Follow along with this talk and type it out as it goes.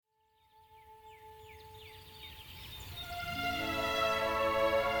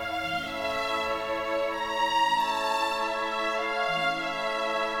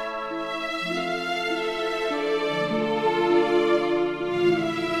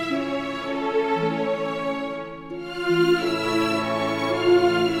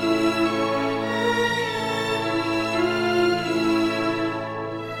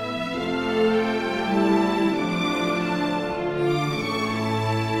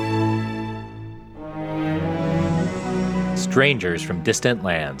strangers from distant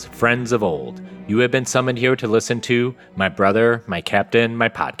lands, friends of old, you have been summoned here to listen to my brother, my captain, my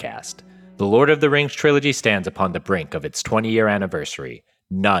podcast. The Lord of the Rings trilogy stands upon the brink of its 20-year anniversary.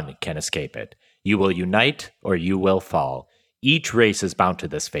 None can escape it. You will unite or you will fall. Each race is bound to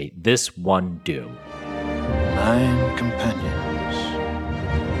this fate, this one doom. 9 companions.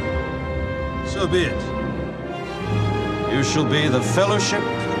 So be it. You shall be the Fellowship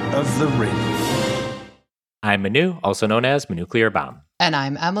of the Ring. I'm Manu, also known as Manuclear Bomb. And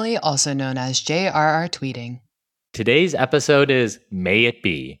I'm Emily, also known as JRR Tweeting. Today's episode is May It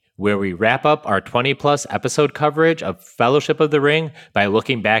Be, where we wrap up our 20-plus episode coverage of Fellowship of the Ring by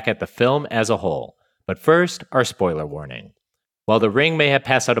looking back at the film as a whole. But first, our spoiler warning. While The Ring may have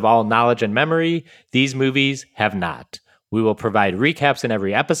passed out of all knowledge and memory, these movies have not. We will provide recaps in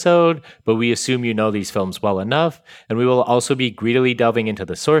every episode, but we assume you know these films well enough, and we will also be greedily delving into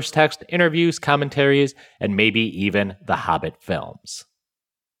the source text, interviews, commentaries, and maybe even the Hobbit films.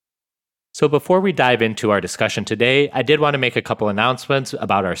 So before we dive into our discussion today, I did want to make a couple announcements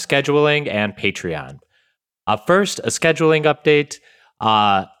about our scheduling and Patreon. First, a scheduling update.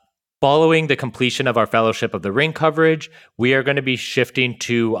 Following the completion of our Fellowship of the Ring coverage, we are going to be shifting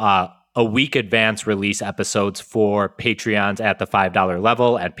to a week advance release episodes for Patreons at the $5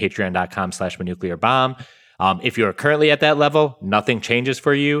 level at patreon.com/manuclearbomb. If you're currently at that level, nothing changes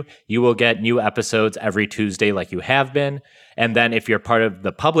for you. You will get new episodes every Tuesday like you have been. And then if you're part of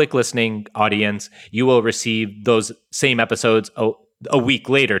the public listening audience, you will receive those same episodes a week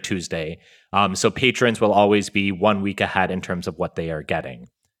later Tuesday. So patrons will always be 1 week ahead in terms of what they are getting.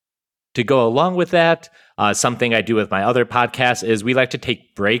 To go along with that, something I do with my other podcasts is we like to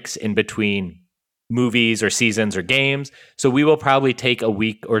take breaks in between movies or seasons or games. So we will probably take a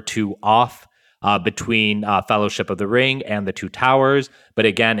week or two off between Fellowship of the Ring and The Two Towers. But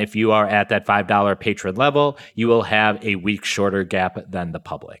again, if you are at that $5 patron level, you will have a week shorter gap than the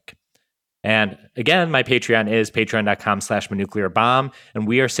public. And again, my Patreon is patreon.com/manuclearbomb, and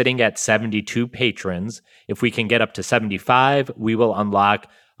we are sitting at 72 patrons. If we can get up to 75, we will unlock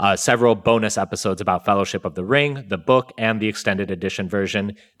several bonus episodes about Fellowship of the Ring, the book, and the extended edition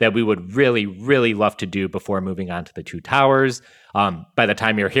version that we would really, really love to do before moving on to The Two Towers. By the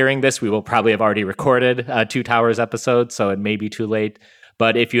time you're hearing this, we will probably have already recorded a Two Towers episode, so it may be too late.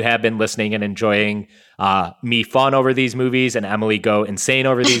 But if you have been listening and enjoying me fawn over these movies and Emily go insane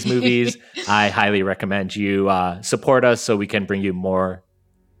over these movies, I highly recommend you support us so we can bring you more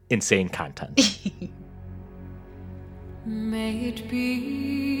insane content. May it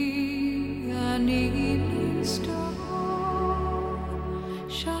be an evening star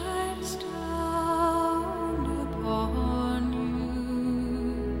shines down upon you.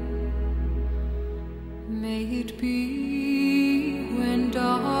 May it be when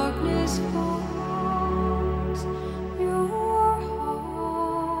darkness falls, your heart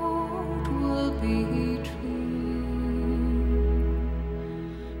will be true.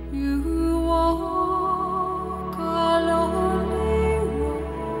 You walk a lonely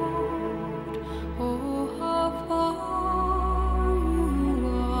road. Oh, how far you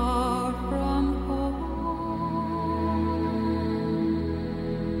are from home.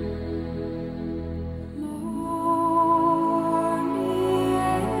 Morning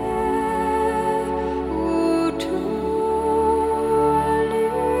air, ooh,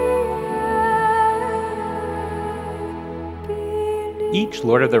 Each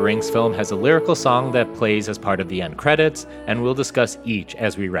Lord of the Rings film has a lyrical song that plays as part of the end credits, and we'll discuss each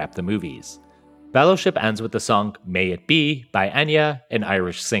as we wrap the movies. Fellowship ends with the song May It Be by Enya, an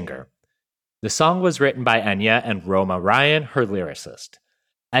Irish singer. The song was written by Enya and Roma Ryan, her lyricist.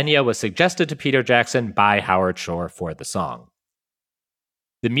 Enya was suggested to Peter Jackson by Howard Shore for the song.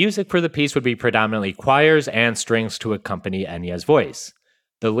 The music for the piece would be predominantly choirs and strings to accompany Enya's voice.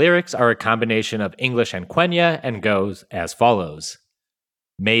 The lyrics are a combination of English and Quenya and goes as follows.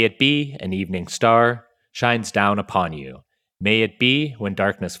 May it be an evening star shines down upon you. May it be when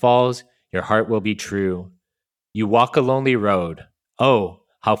darkness falls, your heart will be true. You walk a lonely road. Oh,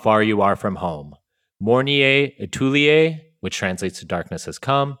 how far you are from home. Mornier etulier, which translates to darkness has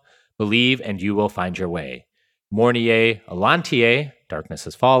come. Believe and you will find your way. Mornier elantier, darkness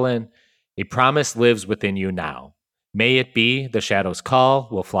has fallen. A promise lives within you now. May it be the shadow's call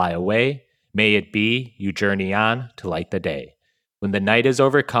will fly away. May it be you journey on to light the day. When the night is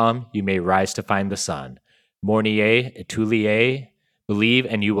overcome, you may rise to find the sun. Mornier etulier, believe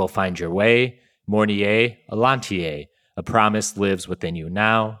and you will find your way. Mornier elantier, a promise lives within you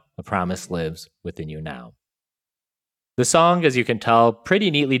now. A promise lives within you now. The song, as you can tell, pretty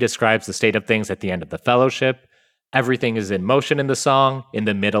neatly describes the state of things at the end of the Fellowship. Everything is in motion in the song, in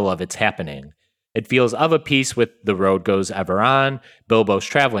the middle of its happening. It feels of a piece with The Road Goes Ever On, Bilbo's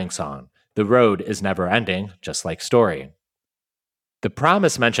traveling song. The road is never ending, just like story. The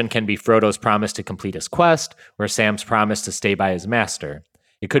promise mentioned can be Frodo's promise to complete his quest, or Sam's promise to stay by his master.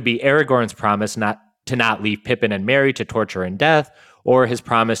 It could be Aragorn's promise to not leave Pippin and Merry to torture and death, or his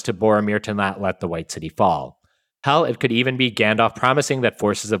promise to Boromir to not let the White City fall. Hell, it could even be Gandalf promising that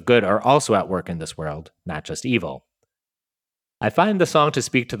forces of good are also at work in this world, not just evil. I find the song to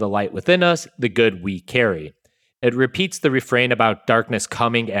speak to the light within us, the good we carry. It repeats the refrain about darkness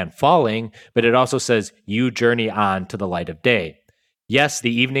coming and falling, but it also says, you journey on to the light of day. Yes,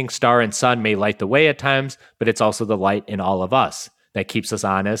 the evening star and sun may light the way at times, but it's also the light in all of us that keeps us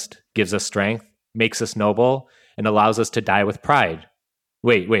honest, gives us strength, makes us noble, and allows us to die with pride.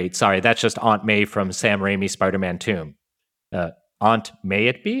 Wait, sorry, that's just Aunt May from Sam Raimi's Spider-Man Tomb. Aunt May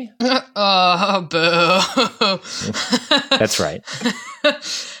it be? Oh, boo. That's right.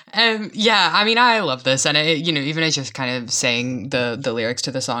 Yeah, I mean, I love this, and even as just kind of saying the lyrics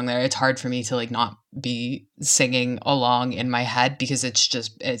to the song there, it's hard for me to like not be singing along in my head because it's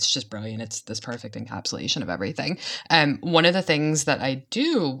just brilliant. It's this perfect encapsulation of everything. One of the things that I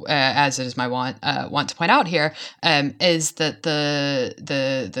do, as it is my want to point out here, is that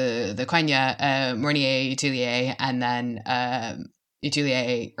the Quenya, Mornier Utilier, and then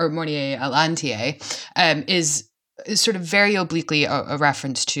Utilier or Mornier Alantier, is sort of very obliquely a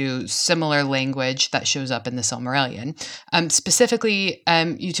reference to similar language that shows up in the Silmarillion. Specifically,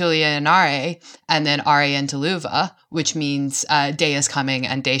 Utilia and Are, and then Are and Teluva, which means day is coming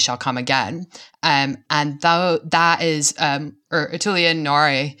and day shall come again. And that is, or Utilia and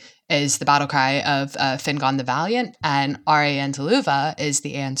Are is the battle cry of Fingon the Valiant, and Are and Teluva is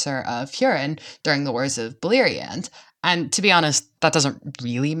the answer of Hurin during the Wars of Beleriand. And to be honest, that doesn't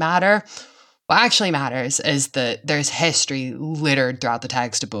really matter. What actually matters is that there's history littered throughout the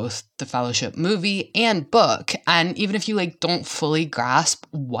text of both the Fellowship movie and book, and even if you don't fully grasp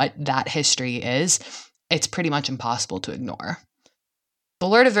what that history is, it's pretty much impossible to ignore. The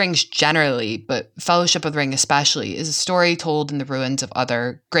Lord of the Rings generally, but Fellowship of the Ring especially, is a story told in the ruins of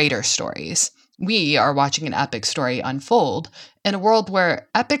other greater stories. We are watching an epic story unfold in a world where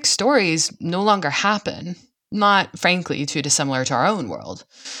epic stories no longer happen. Not, frankly, too dissimilar to our own world.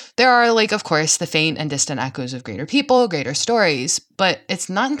 There are, of course, the faint and distant echoes of greater people, greater stories, but it's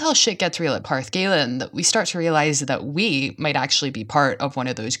not until shit gets real at Parth Galen that we start to realize that we might actually be part of one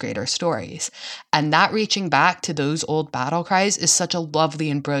of those greater stories. And that reaching back to those old battle cries is such a lovely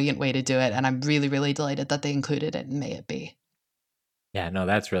and brilliant way to do it, and I'm really, really delighted that they included it in May It Be. Yeah, no,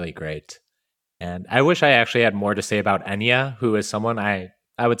 that's really great. And I wish I actually had more to say about Enya, who is someone I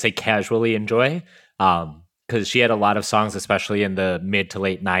would say casually enjoy. Because she had a lot of songs, especially in the mid to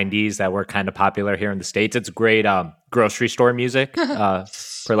late 90s, that were kind of popular here in the States. It's great grocery store music,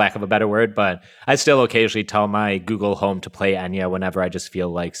 for lack of a better word, but I still occasionally tell my Google Home to play Enya whenever I just feel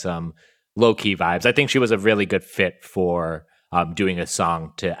like some low-key vibes. I think she was a really good fit for doing a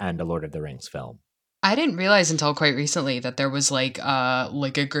song to end a Lord of the Rings film. I didn't realize until quite recently that there was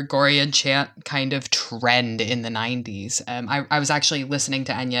a Gregorian chant kind of trend in the 90s. I was actually listening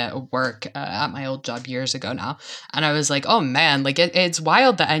to Enya at work at my old job years ago now, and I was like, oh man, it's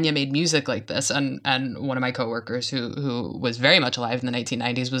wild that Enya made music like this. And one of my coworkers who was very much alive in the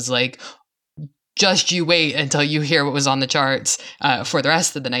 1990s was like, just you wait until you hear what was on the charts for the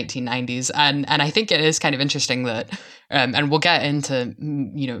rest of the 1990s. And I think it is kind of interesting that, and we'll get into,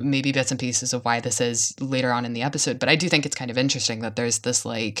 maybe bits and pieces of why this is later on in the episode, but I do think it's kind of interesting that there's this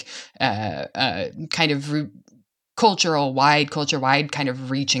kind of culture-wide kind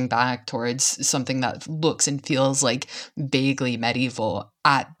of reaching back towards something that looks and feels vaguely medieval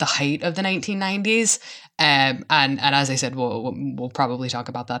at the height of the 1990s. And as I said, we'll probably talk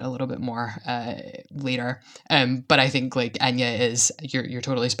about that a little bit more later. But I think Enya is, you're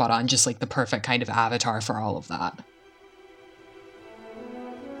totally spot on, just the perfect kind of avatar for all of that.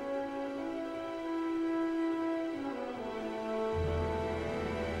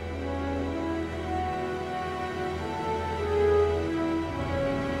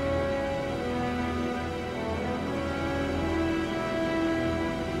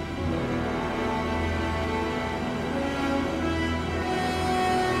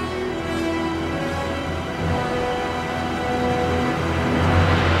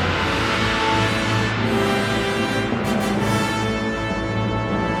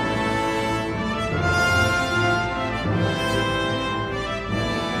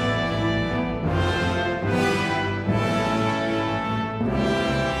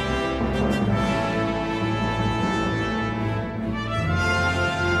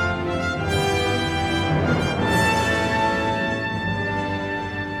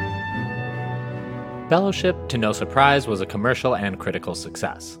 Fellowship, to no surprise, was a commercial and critical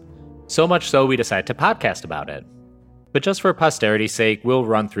success. So much so we decided to podcast about it. But just for posterity's sake, we'll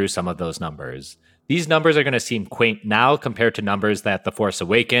run through some of those numbers. These numbers are going to seem quaint now compared to numbers that The Force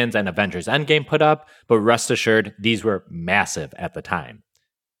Awakens and Avengers Endgame put up, but rest assured, these were massive at the time.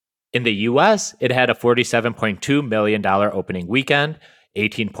 In the US, it had a $47.2 million opening weekend,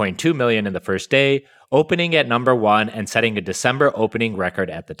 $18.2 million in the first day, opening at number 1 and setting a December opening record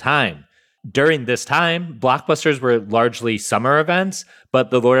at the time. During this time, blockbusters were largely summer events,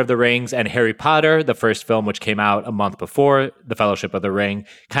 but The Lord of the Rings and Harry Potter, the first film which came out a month before The Fellowship of the Ring,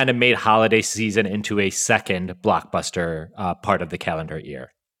 kind of made holiday season into a second blockbuster part of the calendar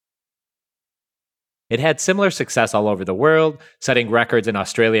year. It had similar success all over the world, setting records in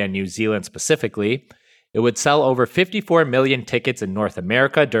Australia and New Zealand specifically. It would sell over 54 million tickets in North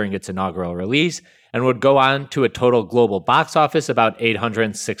America during its inaugural release, and would go on to a total global box office about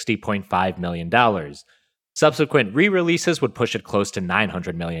 $860.5 million. Subsequent re-releases would push it close to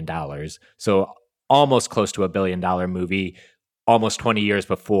 $900 million, so almost close to $1 billion movie, almost 20 years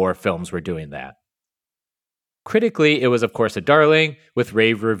before films were doing that. Critically, it was of course a darling, with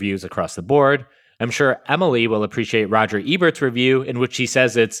rave reviews across the board. I'm sure Emily will appreciate Roger Ebert's review, in which he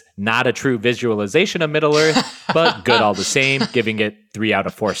says it's not a true visualization of Middle-earth, but good all the same, giving it 3 out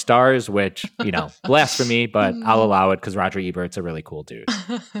of 4 stars, which, blasphemy, but I'll allow it because Roger Ebert's a really cool dude.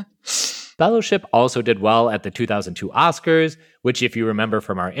 Fellowship also did well at the 2002 Oscars, which, if you remember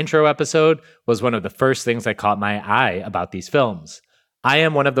from our intro episode, was one of the first things that caught my eye about these films. I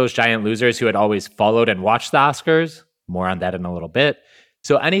am one of those giant losers who had always followed and watched the Oscars. More on that in a little bit.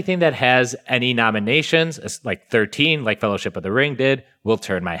 So anything that has any nominations, like 13, like Fellowship of the Ring did, will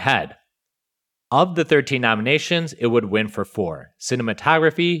turn my head. Of the 13 nominations, it would win for 4: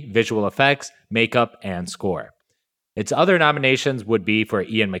 cinematography, visual effects, makeup, and score. Its other nominations would be for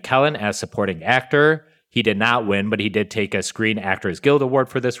Ian McKellen as supporting actor. He did not win, but he did take a Screen Actors Guild Award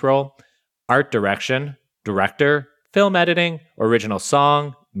for this role. Art direction, director, film editing, original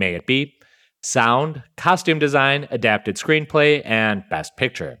song, May It Be, sound, costume design, adapted screenplay, and Best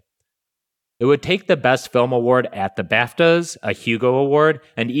Picture. It would take the Best Film Award at the BAFTAs, a Hugo Award,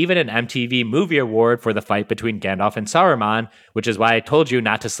 and even an MTV Movie Award for the fight between Gandalf and Saruman, which is why I told you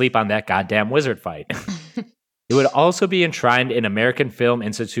not to sleep on that goddamn wizard fight. It would also be enshrined in American Film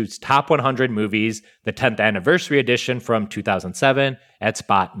Institute's Top 100 Movies, the 10th Anniversary Edition from 2007, at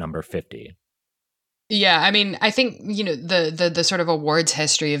spot number 50. Yeah, I mean, I think, the sort of awards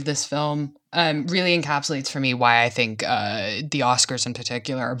history of this film really encapsulates for me why I think the Oscars in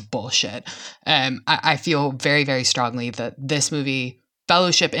particular are bullshit. I feel very, very strongly that this movie,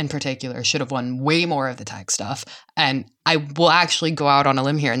 Fellowship in particular, should have won way more of the tech stuff. And I will actually go out on a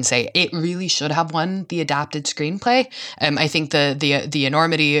limb here and say it really should have won the adapted screenplay. I think the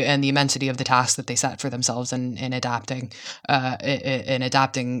enormity and the immensity of the task that they set for themselves in adapting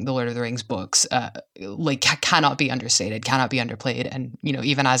the Lord of the Rings books, cannot be understated, cannot be underplayed. And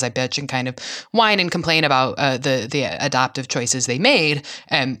even as I bitch and kind of whine and complain about the adaptive choices they made,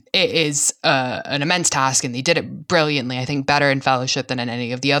 it is an immense task, and they did it brilliantly. I think better in Fellowship than in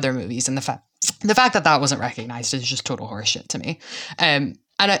any of the other movies. And the fact that wasn't recognized is just total horseshit to me. And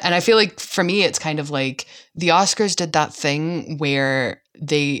I feel like for me, it's kind of like the Oscars did that thing where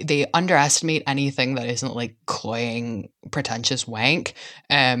they underestimate anything that isn't like cloying, pretentious wank,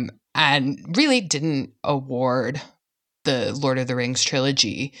 and really didn't award the Lord of the Rings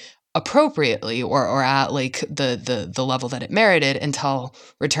trilogy appropriately or at like the level that it merited until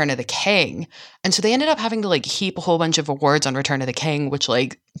Return of the King. And so they ended up having to like heap a whole bunch of awards on Return of the King, which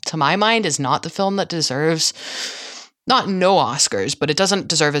like to my mind is not the film that deserves not no Oscars, but it doesn't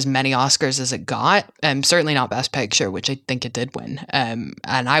deserve as many Oscars as it got. Certainly not Best Picture, which I think it did win. And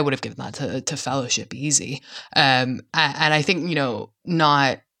I would have given that to Fellowship easy. And I think,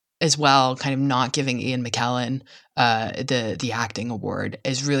 not as well, kind of not giving Ian McKellen the acting award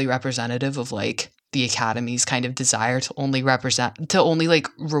is really representative of like the Academy's kind of desire to only like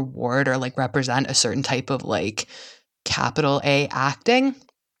reward or like represent a certain type of like capital A acting.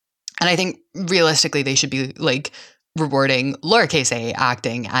 And I think realistically they should be like rewarding lowercase a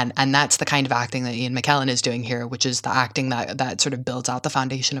acting, and that's the kind of acting that Ian McKellen is doing here, which is the acting that sort of builds out the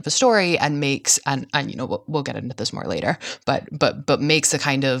foundation of a story and makes and we'll get into this more later, but makes a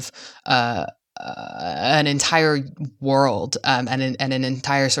kind of an entire world and an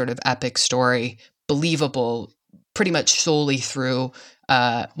entire sort of epic story believable pretty much solely through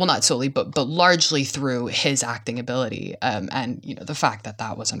not solely, but largely through his acting ability. And the fact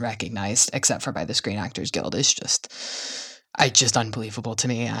that wasn't recognized except for by the Screen Actors Guild is just just unbelievable to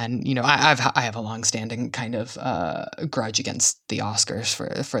me. And I have a long-standing kind of grudge against the Oscars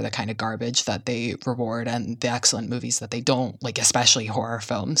for the kind of garbage that they reward and the excellent movies that they don't, like, especially horror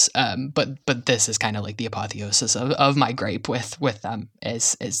films. But this is kind of like the apotheosis of my gripe with them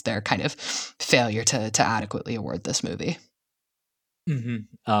is their kind of failure to adequately award this movie.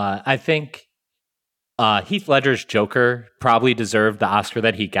 I think Heath Ledger's Joker probably deserved the Oscar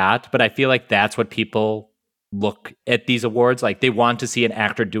that he got, but I feel like that's what people look at these awards like. They want to see an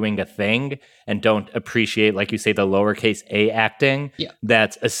actor doing a thing and don't appreciate, like you say, the lowercase a acting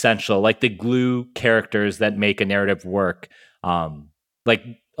that's essential, like the glue characters that make a narrative work. Like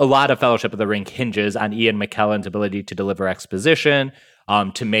a lot of Fellowship of the Ring hinges on Ian McKellen's ability to deliver exposition,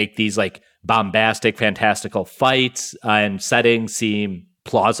 to make these like bombastic, fantastical fights and settings seem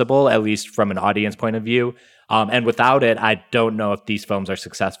plausible, at least from an audience point of view. And without it, I don't know if these films are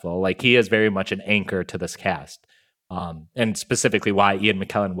successful. Like, he is very much an anchor to this cast, and specifically why Ian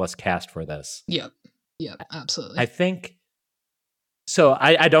McKellen was cast for this. Yep, absolutely. I think so.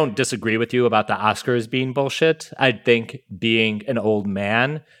 I don't disagree with you about the Oscars being bullshit. I think, being an old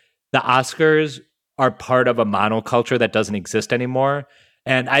man, the Oscars are part of a monoculture that doesn't exist anymore.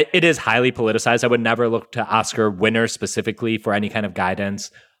 And it is highly politicized. I would never look to Oscar winners specifically for any kind of guidance.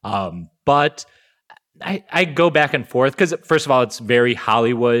 But I go back and forth because, first of all, it's very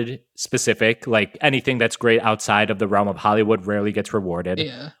Hollywood specific. Like, anything that's great outside of the realm of Hollywood rarely gets rewarded.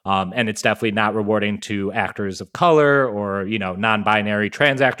 Yeah. And it's definitely not rewarding to actors of color or, non-binary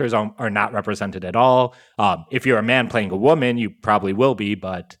trans actors are not represented at all. If you're a man playing a woman, you probably will be.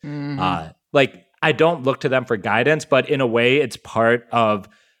 But I don't look to them for guidance, but in a way, it's part of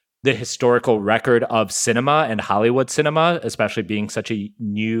the historical record of cinema and Hollywood cinema, especially being such a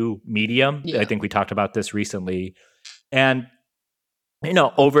new medium. Yeah. I think we talked about this recently. And,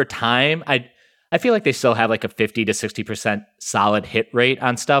 over time, I feel like they still have like a 50 to 60% solid hit rate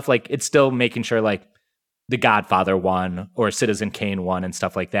on stuff. Like, it's still making sure like The Godfather won or Citizen Kane won and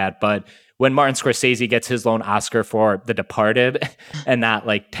stuff like that. But when Martin Scorsese gets his lone Oscar for The Departed and not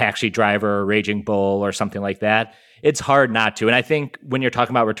like Taxi Driver or Raging Bull or something like that, it's hard not to. And I think when you're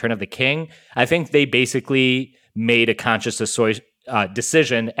talking about Return of the King, I think they basically made a conscious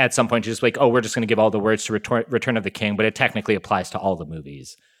decision at some point to just like, oh, we're just going to give all the words to Return of the King, but it technically applies to all the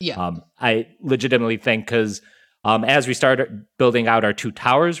movies. Yeah. I legitimately think because as we started building out our Two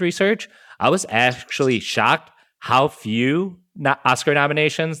Towers research, I was actually shocked how few Oscar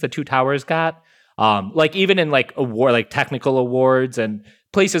nominations the Two Towers got. Like, even in like award, like technical awards and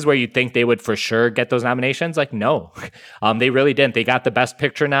places where you'd think they would for sure get those nominations, like, no, they really didn't. They got the Best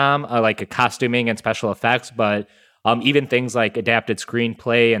Picture nom, like a costuming and special effects, but even things like adapted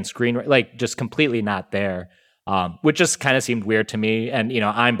screenplay and like just completely not there, which just kind of seemed weird to me. And,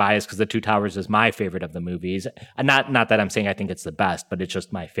 I'm biased because The Two Towers is my favorite of the movies. And not that I'm saying I think it's the best, but it's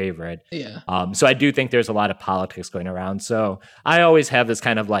just my favorite. Yeah. So I do think there's a lot of politics going around. So I always have this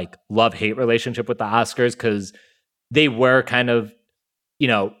kind of like love-hate relationship with the Oscars because they were kind of,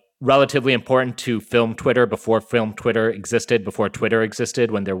 relatively important to film Twitter before film Twitter existed, before Twitter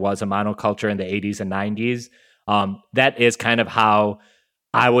existed, when there was a monoculture in the 80s and 90s. That is kind of how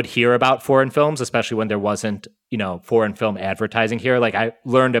I would hear about foreign films, especially when there wasn't, foreign film advertising here. Like, I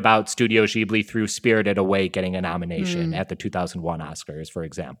learned about Studio Ghibli through Spirited Away getting a nomination at the 2001 Oscars, for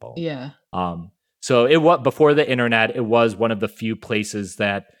example. Yeah. So it was before the internet. It was one of the few places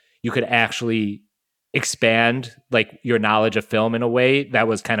that you could actually expand like your knowledge of film in a way that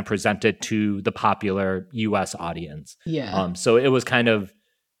was kind of presented to the popular US audience. Yeah. So it was kind of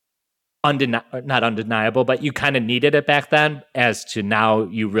not undeniable, but you kind of needed it back then, as to now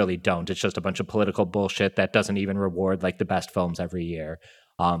you really don't. It's just a bunch of political bullshit that doesn't even reward like the best films every year.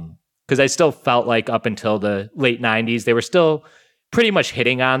 Because I still felt like up until the late 90s, they were still pretty much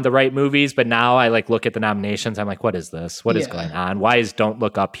hitting on the right movies, but now I like look at the nominations, I'm like, what is this? What is going on? Why is Don't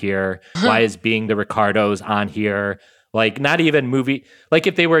Look Up here? Why is Being the Ricardos on here? Like, not even movie, like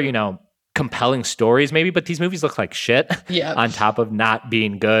if they were, compelling stories maybe, but these movies look like shit on top of not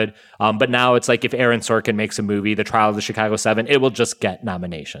being good. But now it's like if Aaron Sorkin makes a movie, The Trial of the Chicago 7, it will just get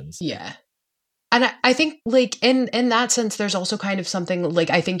nominations. Yeah. And I think like in that sense, there's also kind of something like,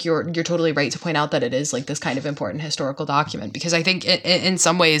 I think you're totally right to point out that it is like this kind of important historical document, because I think in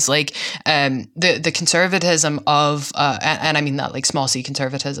some ways, like the conservatism of and I mean that like small c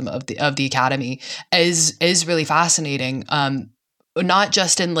conservatism of the Academy is really fascinating. Not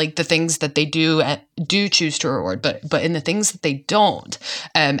just in like the things that they do choose to reward, but in the things that they don't.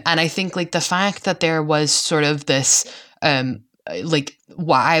 And I think like the fact that there was sort of this like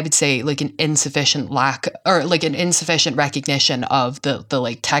what I would say like an insufficient lack or like an insufficient recognition of the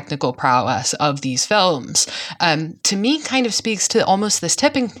like technical prowess of these films, to me kind of speaks to almost this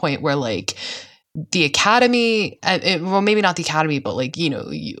tipping point where like the Academy, well, maybe not the Academy, but like, you know,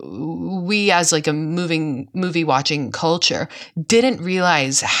 we as like a movie watching culture didn't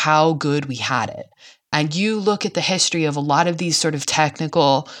realize how good we had it. And you look at the history of a lot of these sort of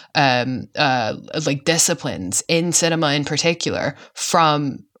technical, like disciplines in cinema in particular,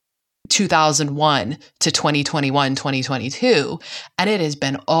 from 2001 to 2021, 2022. And it has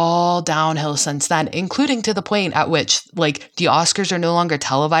been all downhill since then, including to the point at which like the Oscars are no longer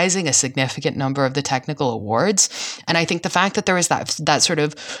televising a significant number of the technical awards. And I think the fact that there was that sort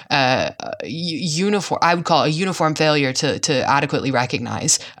of uniform, I would call it a uniform failure to adequately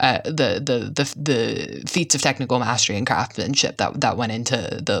recognize the feats of technical mastery and craftsmanship that went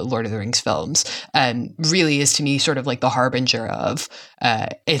into the Lord of the Rings films, really is to me sort of like the harbinger of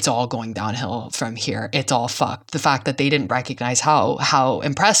it's all going downhill from here. It's all fucked. The fact that they didn't recognize how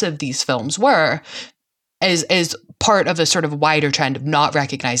impressive these films were is part of a sort of wider trend of not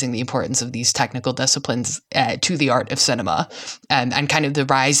recognizing the importance of these technical disciplines to the art of cinema, and kind of the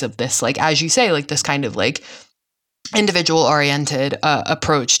rise of this, like, as you say, like this kind of like individual oriented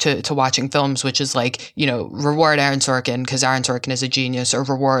approach to watching films, which is like, you know, reward Aaron Sorkin because Aaron Sorkin is a genius, or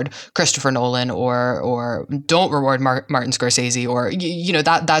reward Christopher Nolan, or don't reward Martin Scorsese, or you know,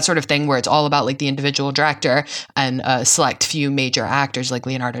 that sort of thing, where it's all about like the individual director and a select few major actors like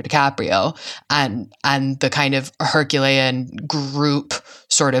Leonardo DiCaprio, and the kind of Herculean group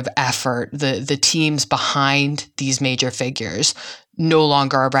sort of effort, the teams behind these major figures no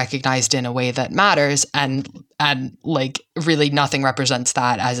longer are recognized in a way that matters, and like really nothing represents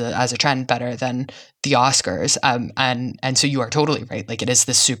that as a trend better than the Oscars, and so you are totally right, like it is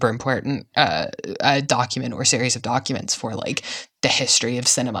this super important document or series of documents for like the history of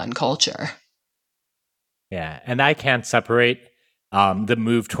cinema and culture. Yeah, and I can't separate the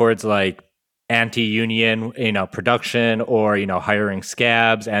move towards like anti-union, you know, production, or, you know, hiring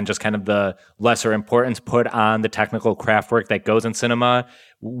scabs, and just kind of the lesser importance put on the technical craft work that goes in cinema,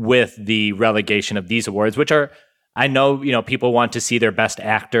 with the relegation of these awards, which are, I know, you know, people want to see their best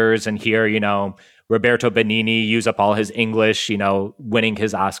actors and hear, you know, Roberto Benigni use up all his English, you know, winning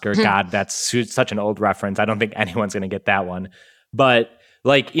his Oscar. God, that's such an old reference. I don't think anyone's going to get that one. But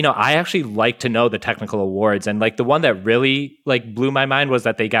like, you know, I actually like to know the technical awards, and like the one that really like blew my mind was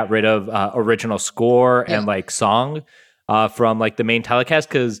that they got rid of original score and like song from like the main telecast,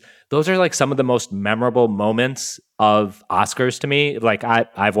 because those are like some of the most memorable moments of Oscars to me. Like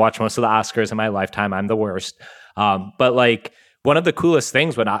I've watched most of the Oscars in my lifetime. I'm the worst. But like one of the coolest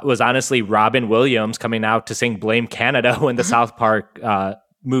things was honestly Robin Williams coming out to sing Blame Canada when the South Park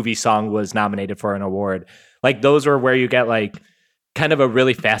movie song was nominated for an award. Like those are where you get like kind of a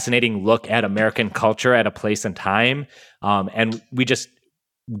really fascinating look at American culture at a place and time. And we just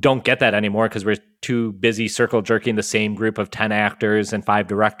don't get that anymore because we're too busy circle jerking the same group of 10 actors and 5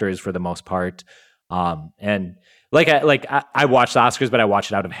 directors for the most part. And I watch the Oscars, but I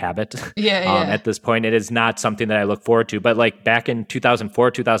watch it out of habit. At this point, it is not something that I look forward to. But like back in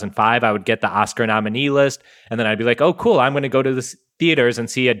 2004, 2005, I would get the Oscar nominee list, and then I'd be like, oh, cool, I'm going to go to the theaters and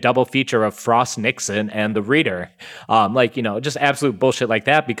see a double feature of Frost Nixon and The Reader. Like, you know, just absolute bullshit like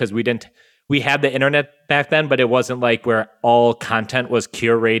that, because we had the internet back then, but it wasn't like where all content was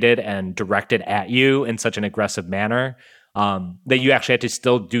curated and directed at you in such an aggressive manner, that you actually had to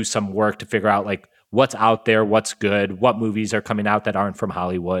still do some work to figure out like what's out there, what's good, what movies are coming out that aren't from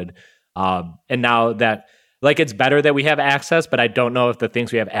Hollywood. And now that like it's better that we have access, but I don't know if the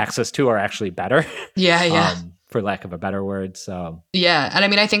things we have access to are actually better. For lack of a better word. So yeah, and I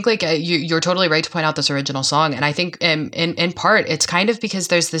mean, I think like you're totally right to point out this original song, and I think in part it's kind of because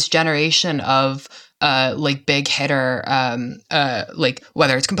there's this generation of like big hitter, like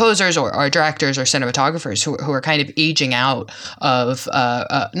whether it's composers or directors or cinematographers who are kind of aging out of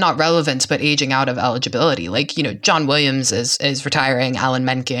not relevance, but aging out of eligibility. Like, you know, John Williams is retiring. Alan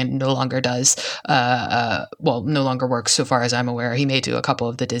Menken no longer does, no longer works so far as I'm aware. He may do a couple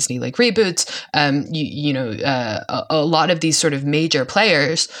of the Disney like reboots. A lot of these sort of major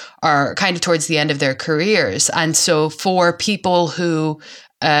players are kind of towards the end of their careers. And so for people who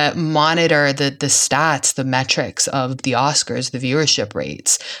monitor the stats, the metrics of the Oscars, the viewership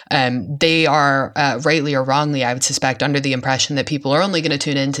rates, they are rightly or wrongly, I would suspect, under the impression that people are only going to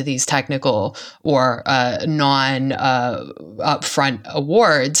tune into these technical or non upfront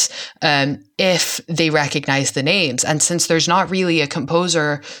awards if they recognize the names. And since there's not really a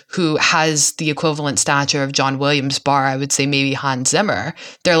composer who has the equivalent stature of John Williams, bar I would say maybe Hans Zimmer,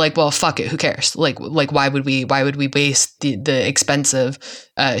 they're like, well, fuck it, who cares? Like why would we waste the expensive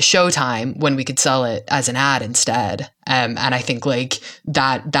showtime when we could sell it as an ad instead? And I think like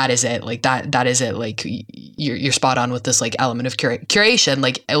that is it. Like that is it. Like you're spot on with this like element of curation.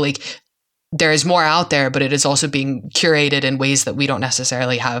 Like there is more out there, but it is also being curated in ways that we don't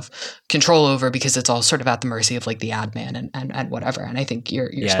necessarily have control over because it's all sort of at the mercy of like the ad man and whatever. And I think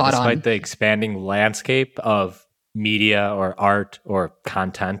you're spot on. Despite the expanding landscape of media or art or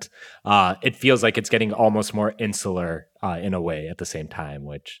content, it feels like it's getting almost more insular in a way at the same time,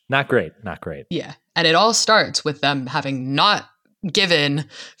 which not great. Yeah. And it all starts with them having not given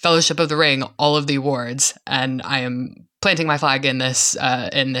Fellowship of the Ring all of the awards. And I am planting my flag in this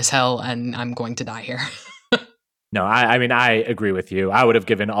hell, and I'm going to die here. No, I mean, I agree with you. I would have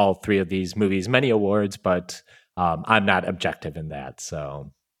given all three of these movies many awards, but I'm not objective in that.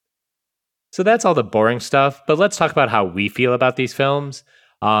 So that's all the boring stuff. But let's talk about how we feel about these films.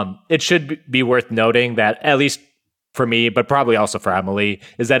 It should be worth noting that, at least for me, but probably also for Emily,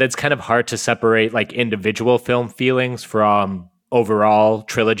 is that it's kind of hard to separate like individual film feelings from overall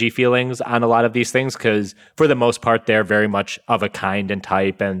trilogy feelings on a lot of these things, because for the most part, they're very much of a kind and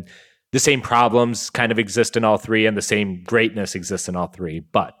type, and the same problems kind of exist in all three, and the same greatness exists in all three.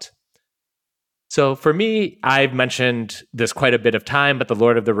 But so for me, I've mentioned this quite a bit of time, but The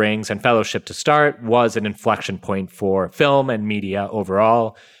Lord of the Rings and Fellowship to start was an inflection point for film and media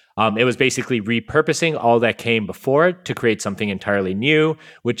overall. It was basically repurposing all that came before it to create something entirely new,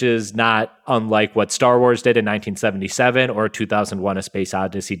 which is not unlike what Star Wars did in 1977 or 2001: A Space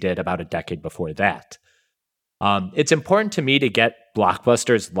Odyssey did about a decade before that. It's important to me to get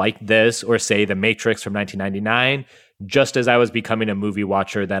blockbusters like this, or say The Matrix from 1999, just as I was becoming a movie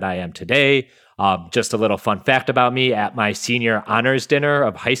watcher that I am today. Just a little fun fact about me: at my senior honors dinner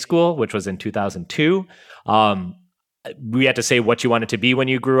of high school, which was in 2002, we had to say what you wanted to be when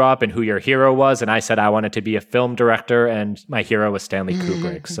you grew up and who your hero was. And I said I wanted to be a film director, and my hero was Stanley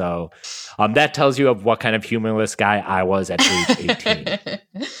Kubrick. So that tells you of what kind of humorless guy I was at age 18.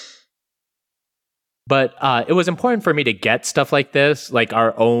 But it was important for me to get stuff like this, like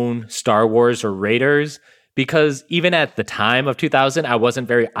our own Star Wars or Raiders, because even at the time of 2000, I wasn't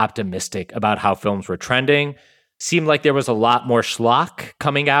very optimistic about how films were trending. Seemed like there was a lot more schlock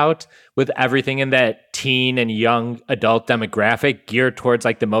coming out, with everything in that teen and young adult demographic geared towards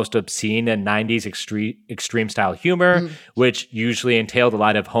like the most obscene and 90s extreme style humor, which usually entailed a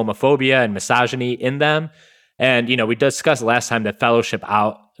lot of homophobia and misogyny in them. And, you know, we discussed last time that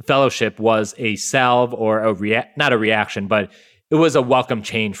Fellowship was a salve, or not a reaction, but it was a welcome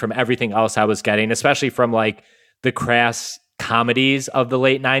change from everything else I was getting, especially from like the crass comedies of the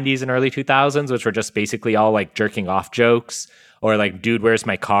late 90s and early 2000s, which were just basically all like jerking off jokes, or like Dude, Where's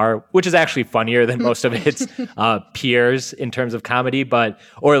My Car, which is actually funnier than most of its peers in terms of comedy,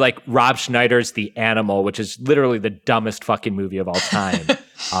 or like Rob Schneider's The Animal, which is literally the dumbest fucking movie of all time.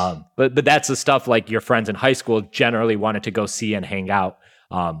 But that's the stuff like your friends in high school generally wanted to go see and hang out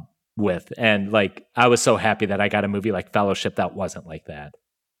with. And like, I was so happy that I got a movie like Fellowship that wasn't like that.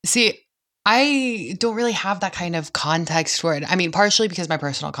 See, I don't really have that kind of context for it. I mean, partially because my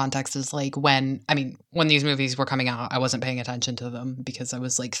personal context is like when these movies were coming out, I wasn't paying attention to them because I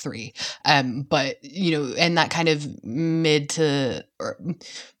was like 3. But, you know, in that kind of mid to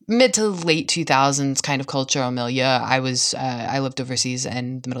late 2000s kind of cultural milieu, I lived overseas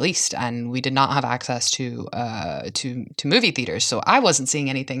in the Middle East, and we did not have access to movie theaters. So I wasn't seeing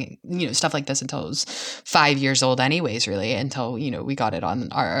anything, you know, stuff like this until I was 5 years old anyways, really, until, you know, we got it on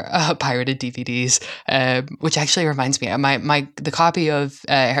our pirated DVDs, which actually reminds me, the copy of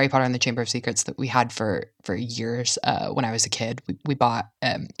Harry Potter and the Chamber of Secrets that we had for years when I was a kid, we bought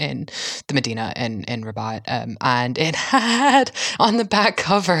in the Medina in Rabat, and it had on the back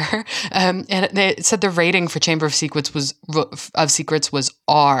cover, and it said the rating for Chamber of Secrets was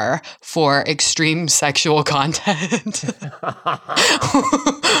R, for extreme sexual content.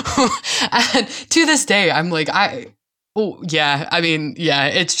 And to this day, I'm like,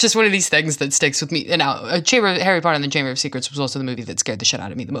 it's just one of these things that sticks with me. And now, Harry Potter and the Chamber of Secrets was also the movie that scared the shit out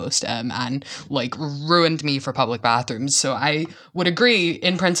of me the most, and like ruined me for public bathrooms. So I would agree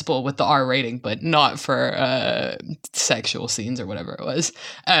in principle with the R rating, but not for sexual scenes or whatever it was.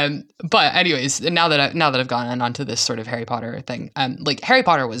 But anyways, now that I've gone onto this sort of Harry Potter thing, like Harry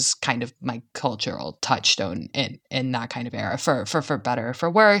Potter was kind of my cultural touchstone in that kind of era, for better or for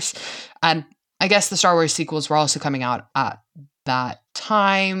worse, and I guess the Star Wars sequels were also coming out at that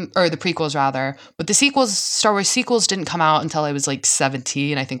time, or the prequels rather, but the sequels, Star Wars sequels, didn't come out until I was like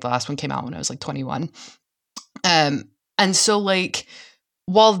 17. I think the last one came out when I was like 21. And so like,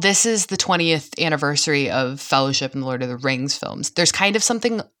 while this is the 20th anniversary of Fellowship and the Lord of the Rings films, there's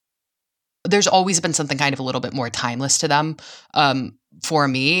always been something kind of a little bit more timeless to them for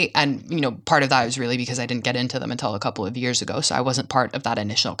me. And, you know, part of that was really because I didn't get into them until a couple of years ago. So I wasn't part of that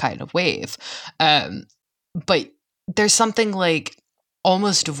initial kind of wave. But there's something like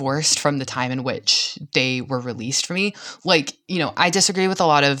almost divorced from the time in which they were released for me. Like, you know, I disagree with a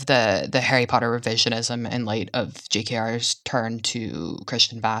lot of the Harry Potter revisionism in light of JKR's turn to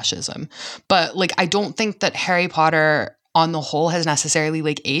Christian fascism. But like, I don't think that Harry Potter on the whole has necessarily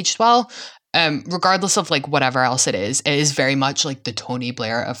like aged well. Regardless of like whatever else it is very much like the Tony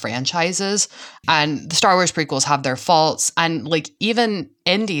Blair of franchises. And the Star Wars prequels have their faults. And like even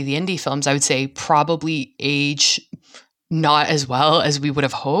the indie films, I would say probably age not as well as we would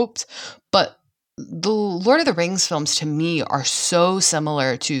have hoped. But the Lord of the Rings films to me are so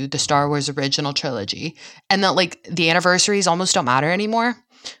similar to the Star Wars original trilogy, and that like the anniversaries almost don't matter anymore.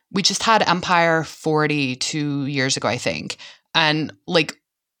 We just had Empire 42 years ago, I think. And like,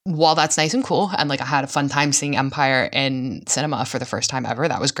 while that's nice and cool, and like I had a fun time seeing Empire in cinema for the first time ever,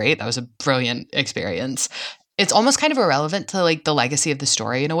 that was great. That was a brilliant experience. It's almost kind of irrelevant to like the legacy of the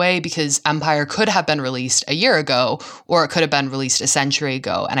story in a way, because Empire could have been released a year ago, or it could have been released a century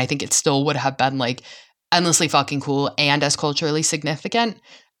ago. And I think it still would have been like endlessly fucking cool and as culturally significant.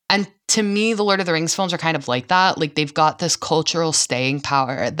 And to me, the Lord of the Rings films are kind of like that. Like they've got this cultural staying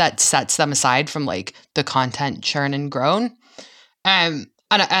power that sets them aside from like the content churn and grown. And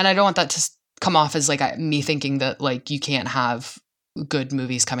I don't want that to come off as like me thinking that like you can't have good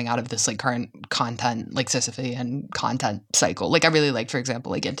movies coming out of this like current content, like Sisyphean content cycle. Like I really liked, for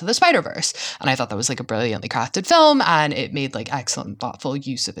example, like Into the Spider-Verse, and I thought that was like a brilliantly crafted film, and it made like excellent, thoughtful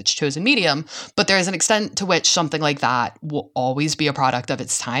use of its chosen medium. But there is an extent to which something like that will always be a product of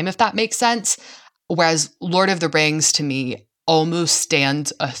its time, if that makes sense. Whereas Lord of the Rings, to me, almost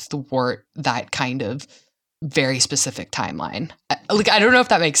stands athwart that kind of very specific timeline. Like I don't know if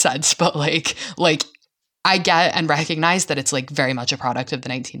that makes sense, but like I get and recognize that it's like very much a product of the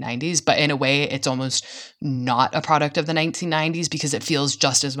 1990s, but in a way it's almost not a product of the 1990s because it feels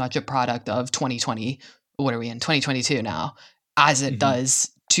just as much a product of 2020. What are we in? 2022 now, as it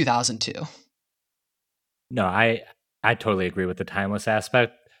does 2002. No, I totally agree with the timeless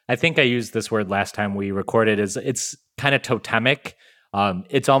aspect. I think I used this word last time we recorded, is it's kind of totemic.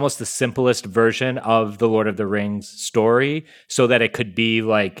 It's almost the simplest version of the Lord of the Rings story, so that it could be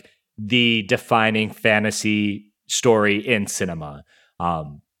like the defining fantasy story in cinema.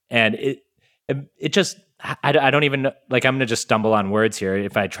 And it just, I don't even, like, I'm going to just stumble on words here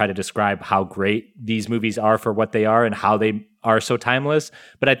if I try to describe how great these movies are for what they are and how they are so timeless.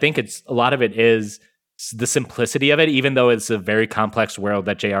 But I think a lot of it is the simplicity of it, even though it's a very complex world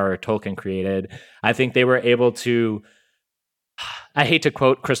that J.R.R. Tolkien created. I think they were able to, I hate to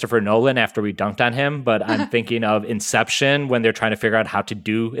quote Christopher Nolan after we dunked on him, but I'm thinking of Inception when they're trying to figure out how to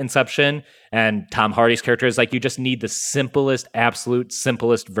do Inception. And Tom Hardy's character is like, you just need the simplest, absolute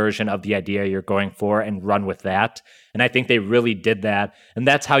simplest version of the idea you're going for and run with that. And I think they really did that. And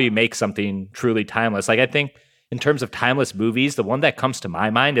that's how you make something truly timeless. Like, I think in terms of timeless movies, the one that comes to my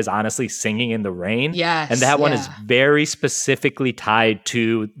mind is honestly Singing in the Rain. Yes, and that one is very specifically tied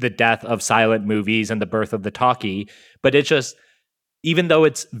to the death of silent movies and the birth of the talkie. But it's just, even though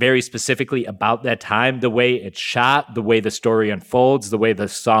it's very specifically about that time, the way it's shot, the way the story unfolds, the way the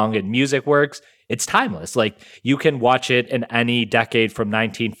song and music works, it's timeless. Like, you can watch it in any decade from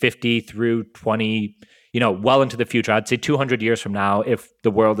 1950 through 20, well into the future. I'd say 200 years from now, if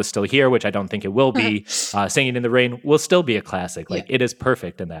the world is still here, which I don't think it will be, Singing in the Rain will still be a classic. Like, it is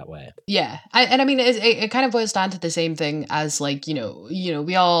perfect in that way. Yeah. I mean, it kind of boils down to the same thing as like,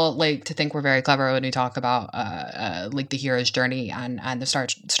 we all like to think we're very clever when we talk about like the hero's journey and the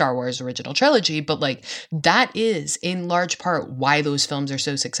Star Wars original trilogy. But like, that is in large part why those films are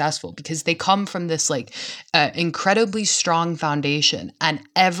so successful, because they come from this like incredibly strong foundation, and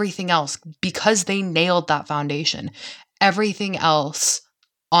everything else, because they nailed that foundation, everything else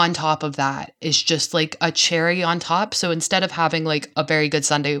on top of that is just like a cherry on top. So instead of having like a very good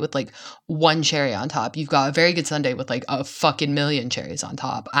sundae with like one cherry on top, you've got a very good sundae with like a fucking million cherries on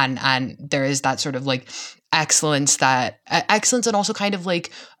top. And there is that sort of like excellence and also kind of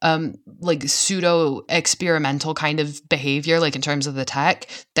like pseudo experimental kind of behavior, like in terms of the tech,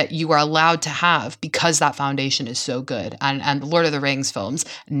 that you are allowed to have because that foundation is so good. And the Lord of the Rings films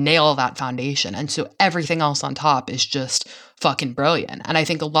nail that foundation. And so everything else on top is just fucking brilliant. And I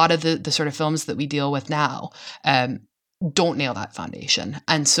think a lot of the sort of films that we deal with now, don't nail that foundation.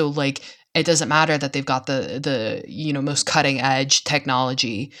 And so like it doesn't matter that they've got the most cutting edge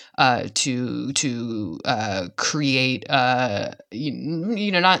technology to create not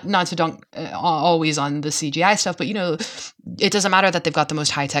to dunk always on the CGI stuff, but it doesn't matter that they've got the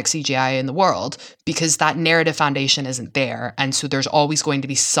most high tech CGI in the world, because that narrative foundation isn't there, and so there's always going to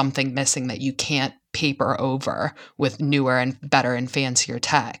be something missing that you can't paper over with newer and better and fancier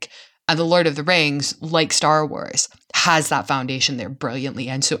tech. And The Lord of the Rings, like Star Wars, has that foundation there brilliantly.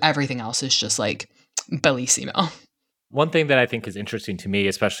 And so everything else is just like bellissimo. One thing that I think is interesting to me,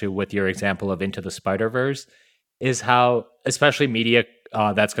 especially with your example of Into the Spider-Verse, is how, especially media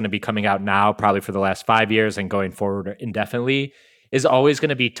that's going to be coming out now, probably for the last 5 years and going forward indefinitely, is always going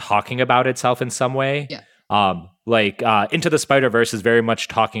to be talking about itself in some way. Yeah. Into the Spider-Verse is very much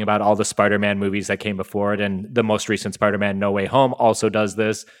talking about all the Spider-Man movies that came before it. And the most recent Spider-Man No Way Home also does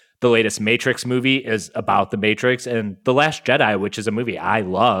this. The latest Matrix movie is about the Matrix, and The Last Jedi, which is a movie I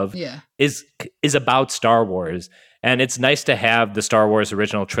love, is about Star Wars. And it's nice to have the Star Wars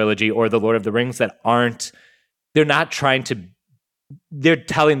original trilogy or the Lord of the Rings that they're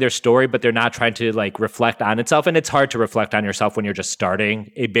telling their story, but they're not trying to like reflect on itself. And it's hard to reflect on yourself when you're just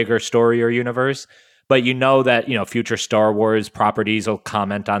starting a bigger story or universe. But that, future Star Wars properties will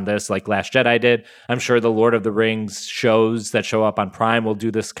comment on this like Last Jedi did. I'm sure the Lord of the Rings shows that show up on Prime will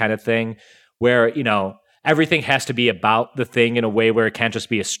do this kind of thing where, everything has to be about the thing in a way where it can't just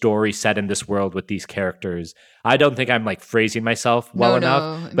be a story set in this world with these characters. I don't think I'm like phrasing myself well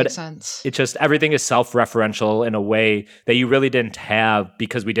enough, it but makes sense. It's just everything is self-referential in a way that you really didn't have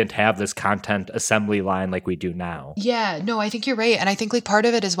because we didn't have this content assembly line like we do now. Yeah, no, I think you're right. And I think like part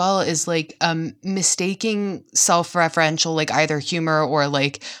of it as well is like mistaking self-referential, like either humor or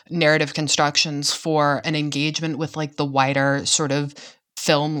like narrative constructions for an engagement with like the wider sort of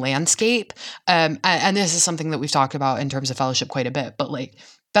film landscape. And this is something that we've talked about in terms of Fellowship quite a bit, but like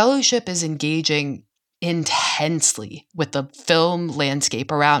Fellowship is engaging intensely with the film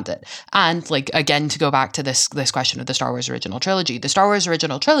landscape around it. And like, again, to go back to this question of the Star Wars original trilogy, the Star Wars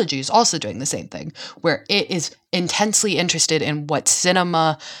original trilogy is also doing the same thing, where it is intensely interested in what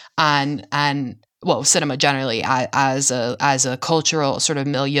cinema and cinema generally as a cultural sort of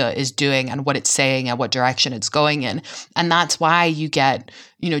milieu is doing and what it's saying and what direction it's going in. And that's why you get,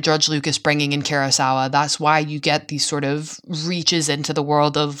 George Lucas bringing in Kurosawa. That's why you get these sort of reaches into the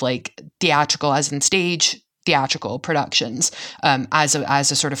world of like theatrical, as in stage theatrical productions, as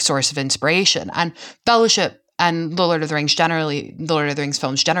a sort of source of inspiration. And Fellowship and The Lord of the Rings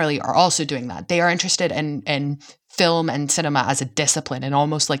films generally are also doing that. They are interested in film and cinema as a discipline and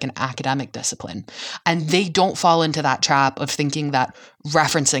almost like an academic discipline. And they don't fall into that trap of thinking that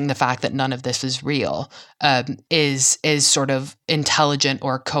referencing the fact that none of this is real is sort of intelligent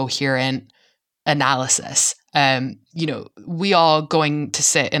or coherent analysis. We all going to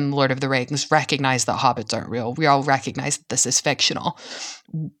sit in Lord of the Rings recognize that hobbits aren't real. We all recognize that this is fictional.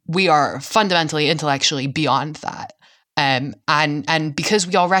 We are fundamentally intellectually beyond that. And because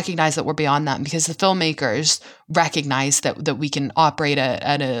we all recognize that we're beyond that, and because the filmmakers recognize that we can operate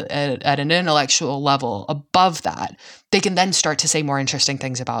at an intellectual level above that, they can then start to say more interesting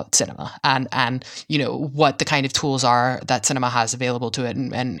things about cinema and what the kind of tools are that cinema has available to it,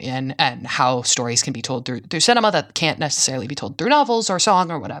 and how stories can be told through cinema that can't necessarily be told through novels or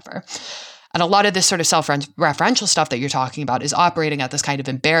song or whatever. And a lot of this sort of self-referential stuff that you're talking about is operating at this kind of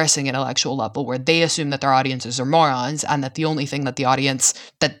embarrassing intellectual level where they assume that their audiences are morons, and that the only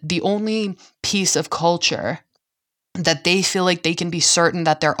piece of culture that they feel like they can be certain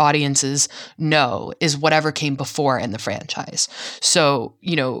that their audiences know is whatever came before in the franchise. So,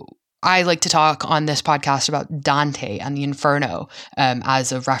 I like to talk on this podcast about Dante and the Inferno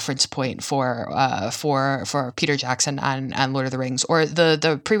as a reference point for Peter Jackson and Lord of the Rings, or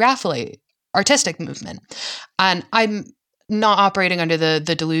the pre-Raphaelite artistic movement. And I'm not operating under the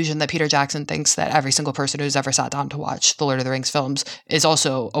delusion that Peter Jackson thinks that every single person who's ever sat down to watch the Lord of the Rings films is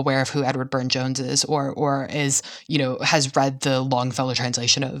also aware of who Edward Burne-Jones is, or is, has read the Longfellow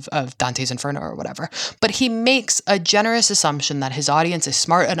translation of Dante's Inferno or whatever. But he makes a generous assumption that his audience is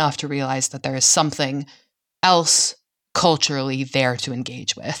smart enough to realize that there is something else culturally there to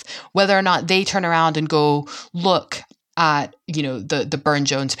engage with. Whether or not they turn around and go look at the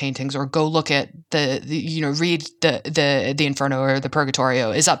Burne-Jones paintings, or go look at read the Inferno or the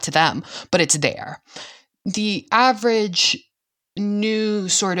Purgatorio, is up to them, but it's there. The average new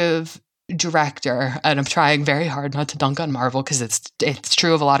sort of director, and I'm trying very hard not to dunk on Marvel because it's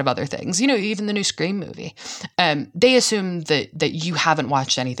true of a lot of other things. Even the new Scream movie, they assume that you haven't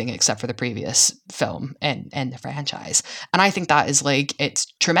watched anything except for the previous film and the franchise, and I think that is it's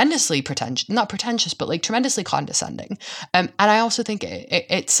tremendously not pretentious, but tremendously condescending. And I also think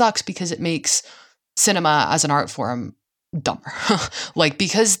it sucks because it makes cinema as an art form dumber.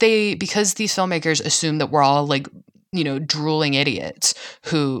 because these filmmakers assume that we're all drooling idiots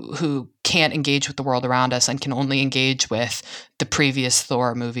who can't engage with the world around us and can only engage with the previous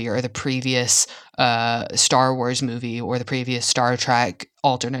Thor movie or the previous Star Wars movie or the previous Star Trek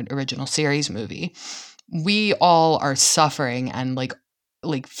alternate original series movie. We all are suffering, and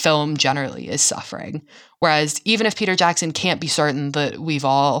film generally is suffering. Whereas even if Peter Jackson can't be certain that we've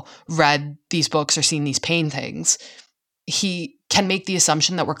all read these books or seen these paintings, he can make the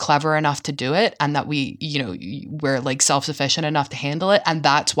assumption that we're clever enough to do it and that we're self-sufficient enough to handle it. And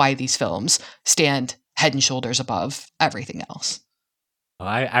that's why these films stand head and shoulders above everything else.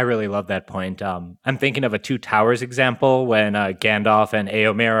 I really love that point. I'm thinking of a Two Towers example when Gandalf and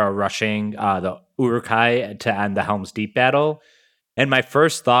Éomer are rushing the Uruk-hai to end the Helm's Deep battle. And my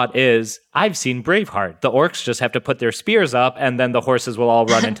first thought is, I've seen Braveheart. The orcs just have to put their spears up and then the horses will all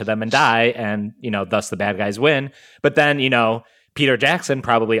run into them and die. And, thus the bad guys win. But then, Peter Jackson,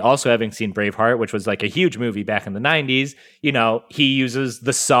 probably also having seen Braveheart, which was a huge movie back in the 90s, he uses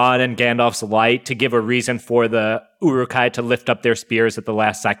the sun and Gandalf's light to give a reason for the Uruk-hai to lift up their spears at the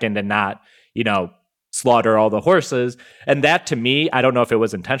last second and not, slaughter all the horses. And that, to me, I don't know if it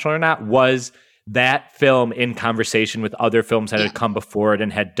was intentional or not, was that film in conversation with other films that had come before it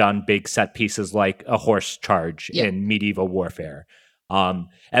and had done big set pieces like a horse charge in medieval warfare.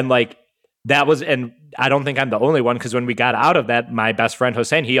 That was, and I don't think I'm the only one, because when we got out of that, my best friend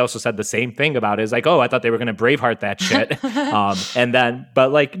Hossein, he also said the same thing about it. It's I thought they were going to Braveheart that shit. And then,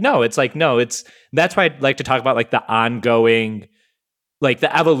 but no, that's why I'd like to talk about the ongoing,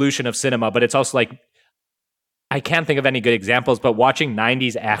 the evolution of cinema, but it's also I can't think of any good examples, but watching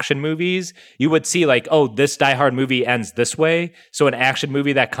 90s action movies, you would see this Die Hard movie ends this way. So an action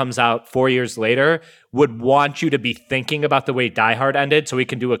movie that comes out 4 years later would want you to be thinking about the way Die Hard ended so we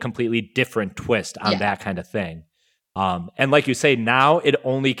can do a completely different twist on that kind of thing. And like you say, now it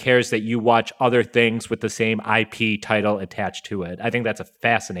only cares that you watch other things with the same IP title attached to it. I think that's a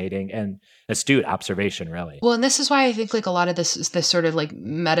fascinating and astute observation, really. Well, and this is why I think a lot of this sort of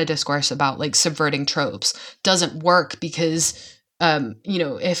meta discourse about subverting tropes doesn't work because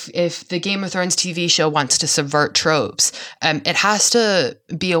if the Game of Thrones TV show wants to subvert tropes, it has to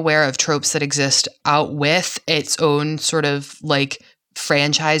be aware of tropes that exist out with its own sort of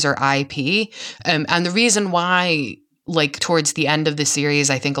franchise or IP. And the reason why towards the end of the series,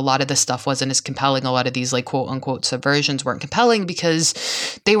 I think a lot of this stuff wasn't as compelling. A lot of these quote unquote subversions weren't compelling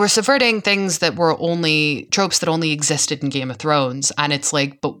because they were subverting things that were only tropes that only existed in Game of Thrones. And it's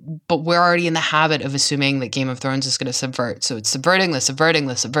but we're already in the habit of assuming that Game of Thrones is going to subvert. So it's subverting, the subverting,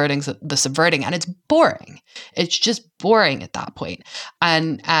 and it's boring. It's just boring at that point.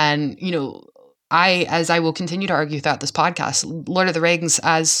 And as I will continue to argue throughout this podcast, Lord of the Rings,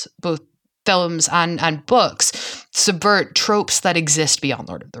 as both films and books, subvert tropes that exist beyond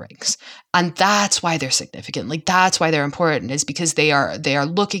Lord of the Rings. And that's why they're significant. That's why they're important, is because they are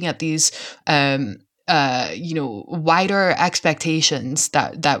looking at these wider expectations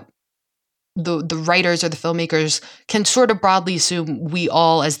that the writers or the filmmakers can sort of broadly assume we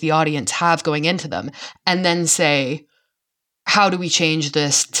all as the audience have going into them, and then say, how do we change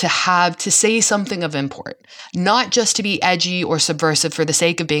this to say something of import, not just to be edgy or subversive for the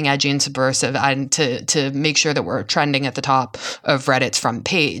sake of being edgy and subversive and to make sure that we're trending at the top of Reddit's front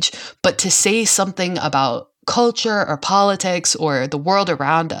page, but to say something about culture or politics or the world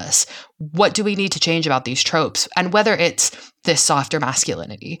around us. What do we need to change about these tropes? And whether it's this softer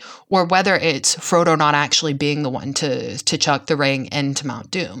masculinity or whether it's Frodo not actually being the one to chuck the ring into Mount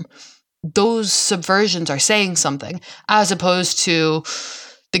Doom. Those subversions are saying something, as opposed to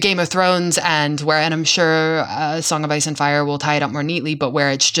the Game of Thrones and and I'm sure Song of Ice and Fire will tie it up more neatly, but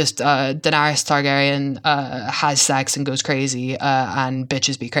where it's just Daenerys Targaryen has sex and goes crazy and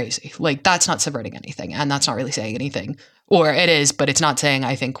bitches be crazy. That's not subverting anything, and that's not really saying anything. Or it is, but it's not saying,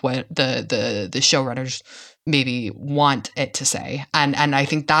 I think, what the showrunners maybe want it to say. And I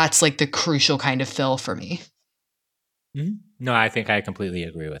think that's the crucial kind of fill for me. Mm-hmm. No, I think I completely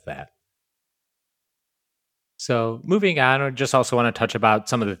agree with that. So moving on, I just also want to touch about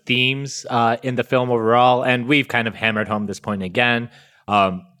some of the themes in the film overall, and we've kind of hammered home this point again.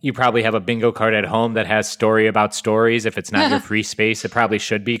 You probably have a bingo card at home that has story about stories. If it's not your free space, it probably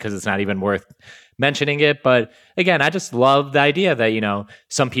should be, because it's not even worth mentioning it. But again, I just love the idea that, you know,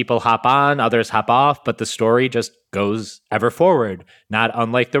 some people hop on, others hop off, but the story just goes ever forward. Not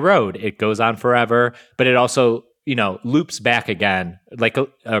unlike The Road. It goes on forever, but it also, you know, loops back again, like a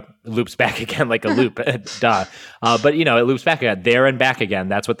loops back again, like a loop, duh. But you know, it loops back again, there and back again.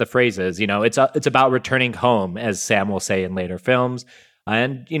 That's what the phrase is. You know, it's about returning home, as Sam will say in later films.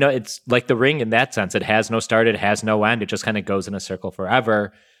 And you know, it's like The Ring in that sense. It has no start, it has no end. It just kind of goes in a circle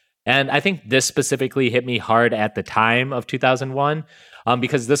forever. And I think this specifically hit me hard at the time of 2001,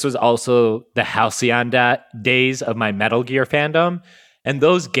 because this was also the halcyon days of my Metal Gear fandom, and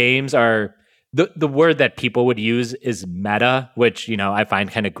those games are. The word that people would use is meta, which, you know, I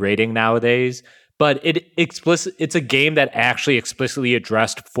find kind of grating nowadays. But it's a game that actually explicitly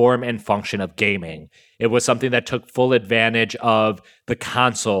addressed form and function of gaming. It was something that took full advantage of the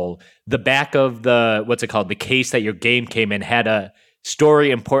console. The back of the case that your game came in had a story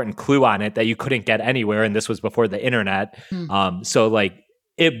important clue on it that you couldn't get anywhere, and this was before the internet. So like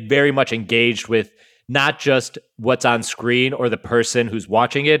it very much engaged with not just what's on screen or the person who's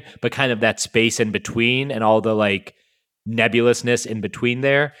watching it, but kind of that space in between and all the like nebulousness in between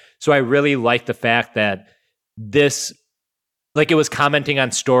there. So I really like the fact that this, like, it was commenting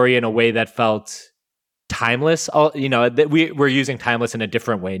on story in a way that felt timeless. You know, that we're using timeless in a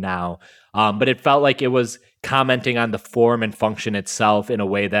different way now, but it felt like it was commenting on the form and function itself in a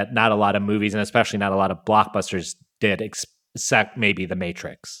way that not a lot of movies, and especially not a lot of blockbusters, did. Except maybe The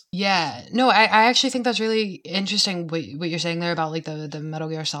Matrix. Yeah, no, I actually think that's really interesting what you're saying there about like the Metal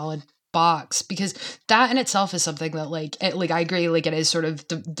Gear Solid box, because that in itself is something that like I agree, like it is sort of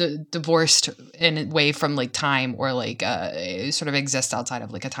divorced in a way from like time, or like it sort of exists outside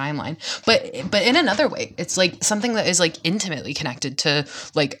of like a timeline, but in another way it's like something that is like intimately connected to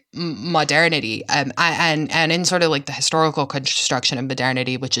like modernity, and in sort of like the historical construction of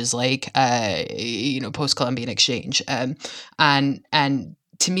modernity, which is like you know, post-Columbian exchange, and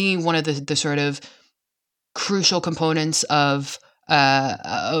to me one of the sort of crucial components of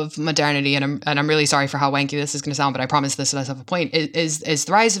modernity, and I'm really sorry for how wanky this is going to sound, but I promise this does have a point, is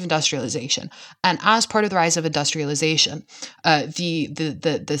the rise of industrialization. And as part of the rise of industrialization,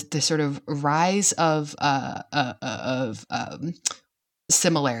 the sort of rise of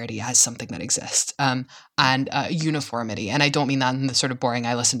similarity as something that exists, and uniformity. And I don't mean that in the sort of boring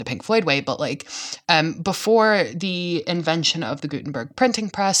I listen to Pink Floyd way, but like before the invention of the Gutenberg printing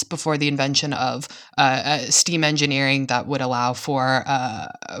press, before the invention of steam engineering that would allow for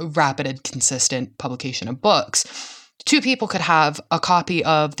rapid and consistent publication of books, two people could have a copy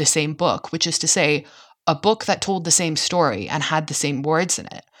of the same book, which is to say a book that told the same story and had the same words in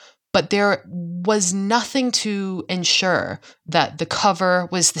it. But there was nothing to ensure that the cover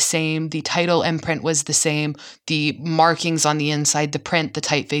was the same, the title imprint was the same, the markings on the inside, the print, the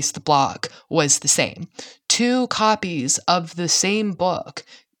typeface, the block was the same. Two copies of the same book,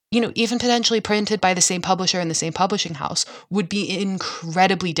 you know, even potentially printed by the same publisher in the same publishing house, would be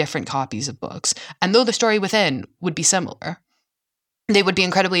incredibly different copies of books. And though the story within would be similar, they would be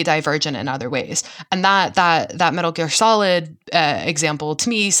incredibly divergent in other ways. And that Metal Gear Solid example to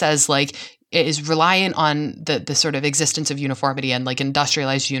me says like it is reliant on the sort of existence of uniformity and like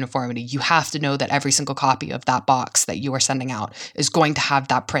industrialized uniformity. You have to know that every single copy of that box that you are sending out is going to have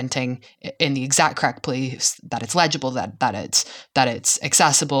that printing in the exact correct place, that it's legible, that it's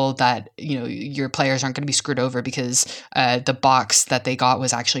accessible, that, you know, your players aren't going to be screwed over because the box that they got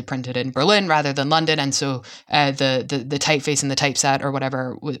was actually printed in Berlin rather than London, and so the typeface and the typeset or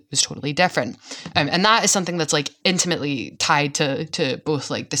whatever was totally different. And that is something that's like intimately tied to both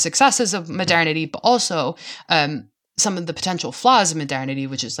like the successes of modernity, but also some of the potential flaws of modernity,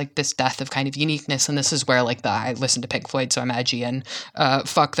 which is like this death of kind of uniqueness. And this is where like I listen to Pink Floyd, so I'm edgy, and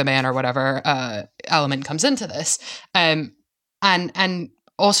fuck the man or whatever element comes into this. And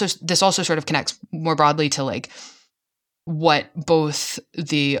also this also sort of connects more broadly to like what both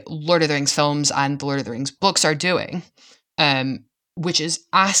the Lord of the Rings films and the Lord of the Rings books are doing, which is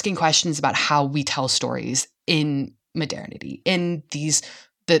asking questions about how we tell stories in modernity, in these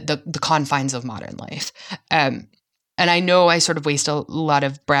the confines of modern life. And I know I sort of waste a lot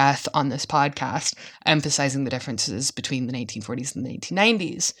of breath on this podcast emphasizing the differences between the 1940s and the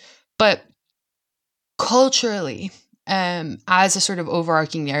 1990s, but culturally, as a sort of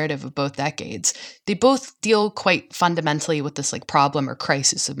overarching narrative of both decades, they both deal quite fundamentally with this like problem or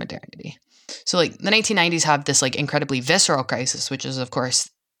crisis of modernity. So like the 1990s have this like incredibly visceral crisis, which is of course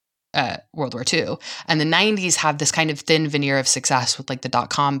World War II, and the 90s have this kind of thin veneer of success with like the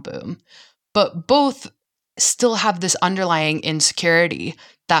 .com boom, but both still have this underlying insecurity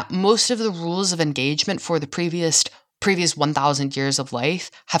that most of the rules of engagement for the previous previous 1,000 years of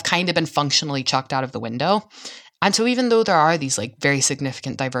life have kind of been functionally chucked out of the window. And so even though there are these like very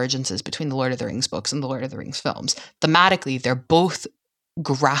significant divergences between the Lord of the Rings books and the Lord of the Rings films, thematically, they're both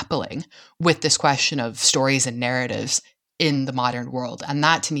grappling with this question of stories and narratives in the modern world. And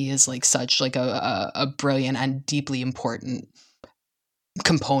that to me is like such like a brilliant and deeply important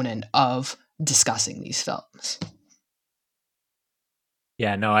component of discussing these films.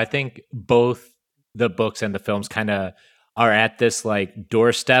 Yeah, no, I think both the books and the films kind of are at this like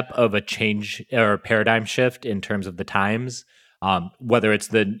doorstep of a change or a paradigm shift in terms of the times. Whether it's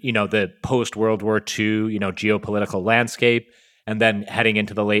the post World War II, geopolitical landscape, and then heading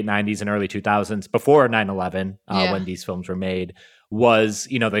into the late 90s and early 2000s before 9/11, when these films were made, was,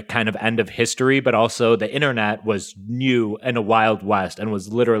 the kind of end of history, but also the internet was new and a wild west and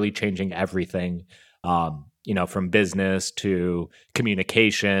was literally changing everything, from business to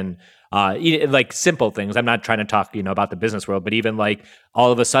communication, like simple things. I'm not trying to talk, about the business world, but even like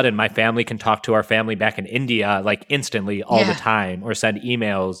all of a sudden my family can talk to our family back in India, like instantly all the time, or send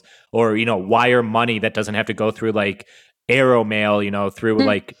emails, or, wire money that doesn't have to go through like Aeromail, through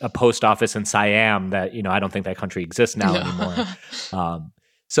like a post office in Siam that, I don't think that country exists now anymore.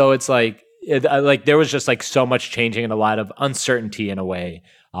 So it's like there was just like so much changing and a lot of uncertainty in a way.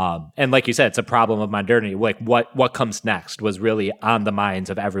 And like you said, it's a problem of modernity. Like what comes next was really on the minds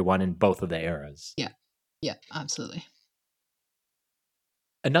of everyone in both of the eras. Yeah, absolutely.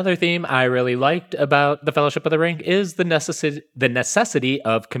 Another theme I really liked about The Fellowship of the Ring is the necessity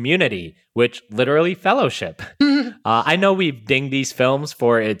of community, which literally fellowship. I know we've dinged these films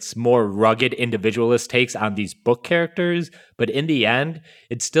for its more rugged individualist takes on these book characters, but in the end,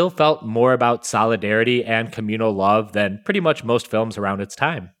 it still felt more about solidarity and communal love than pretty much most films around its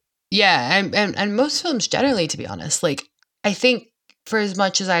time. Yeah, and most films generally, to be honest, like I think for as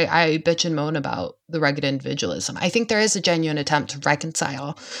much as I bitch and moan about the rugged individualism, I think there is a genuine attempt to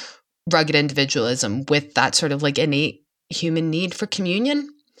reconcile rugged individualism with that sort of like innate human need for communion.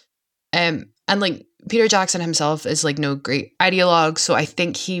 And like Peter Jackson himself is like no great ideologue, so I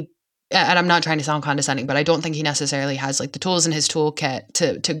think he, and I'm not trying to sound condescending, but I don't think he necessarily has like the tools in his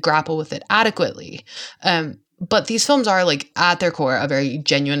toolkit to grapple with it adequately. But these films are like at their core a very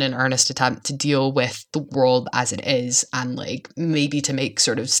genuine and earnest attempt to deal with the world as it is and like maybe to make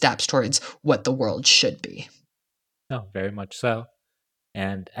sort of steps towards what the world should be. Oh, very much so.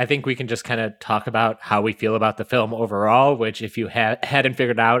 And I think we can just kind of talk about how we feel about the film overall, which if you hadn't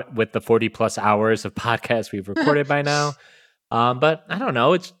figured out with the 40 plus hours of podcasts we've recorded by now. But I don't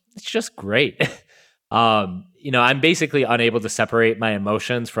know, it's just great. I'm basically unable to separate my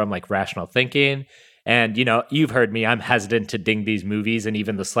emotions from like rational thinking. And, you've heard me, I'm hesitant to ding these movies in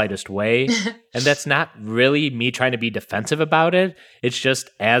even the slightest way. And that's not really me trying to be defensive about it. It's just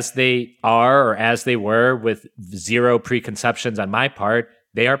as they are or as they were with zero preconceptions on my part,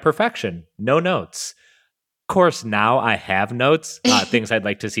 they are perfection. No notes. Of course, now I have notes, things I'd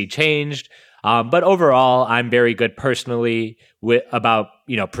like to see changed. But overall, I'm very good personally about,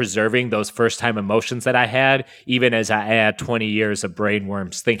 preserving those first-time emotions that I had, even as I add 20 years of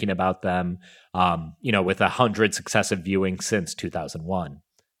brainworms thinking about them, with 100 successive viewings since 2001.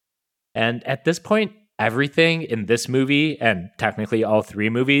 And at this point, everything in this movie, and technically all three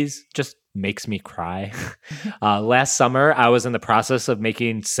movies, just makes me cry. Last summer, I was in the process of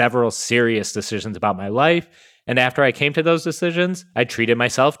making several serious decisions about my life. And after I came to those decisions, I treated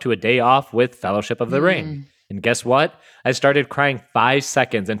myself to a day off with Fellowship of the Ring. And guess what? I started crying 5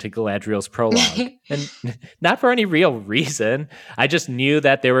 seconds into Galadriel's prologue. And not for any real reason. I just knew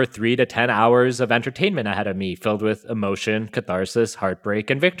that there were 3 to 10 hours of entertainment ahead of me, filled with emotion, catharsis, heartbreak,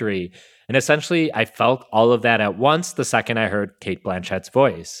 and victory. And essentially, I felt all of that at once the second I heard Cate Blanchett's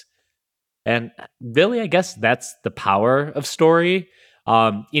voice. And really, I guess that's the power of story.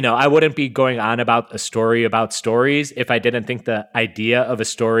 I wouldn't be going on about a story about stories if I didn't think the idea of a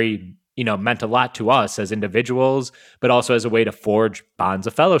story, meant a lot to us as individuals, but also as a way to forge bonds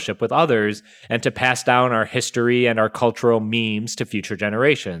of fellowship with others and to pass down our history and our cultural memes to future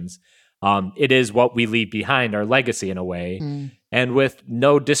generations. It is what we leave behind, our legacy in a way. And with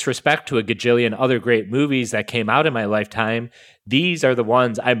no disrespect to a gajillion other great movies that came out in my lifetime, these are the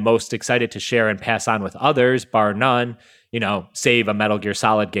ones I'm most excited to share and pass on with others, bar none. Save a Metal Gear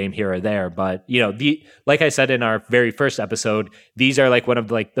Solid game here or there. But, like I said in our very first episode, these are like one of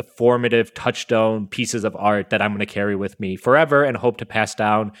the formative touchstone pieces of art that I'm going to carry with me forever and hope to pass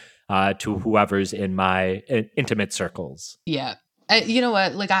down to whoever's in my intimate circles. Yeah. You know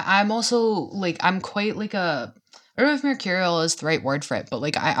what? Like, I'm also, like, I'm quite like I don't know if mercurial is the right word for it, but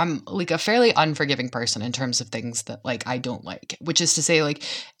like I'm like a fairly unforgiving person in terms of things that like I don't like, which is to say, like,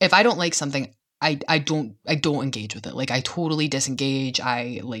 if I don't like something, I don't engage with it. Like, I totally disengage.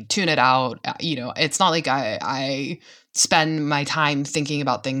 I like tune it out. It's not like I spend my time thinking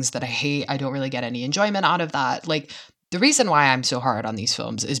about things that I hate. I don't really get any enjoyment out of that. Like, the reason why I'm so hard on these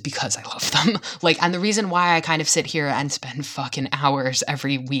films is because I love them. Like, and the reason why I kind of sit here and spend fucking hours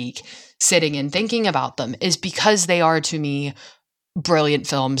every week sitting and thinking about them is because they are, to me, brilliant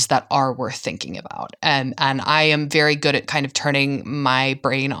films that are worth thinking about. And I am very good at kind of turning my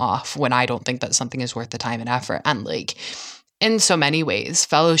brain off when I don't think that something is worth the time and effort. And like, in so many ways,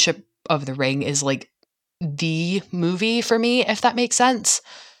 Fellowship of the Ring is like the movie for me, if that makes sense.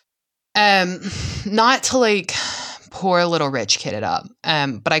 Not to like poor little rich kid it up.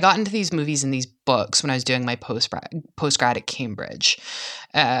 But I got into these movies and these books when I was doing my postgrad at Cambridge.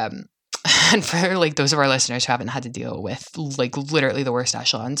 And for like those of our listeners who haven't had to deal with like literally the worst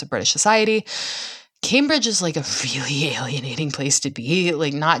echelons of British society, Cambridge is like a really alienating place to be,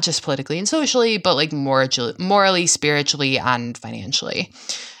 like not just politically and socially, but like morally, spiritually, and financially.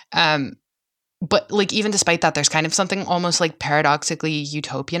 But like even despite that, there's kind of something almost like paradoxically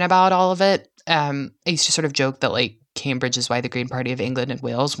utopian about all of it. I used to sort of joke that like Cambridge is why the Green Party of England and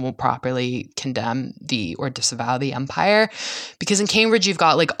Wales won't properly condemn or disavow the empire, because in Cambridge you've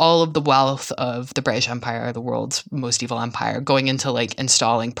got like all of the wealth of the British Empire, the world's most evil empire, going into like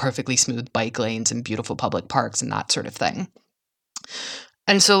installing perfectly smooth bike lanes and beautiful public parks and that sort of thing.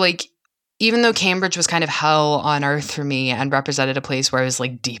 And so like, even though Cambridge was kind of hell on earth for me and represented a place where I was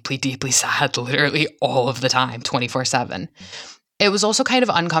like deeply, deeply sad literally all of the time, 24/7, it was also kind of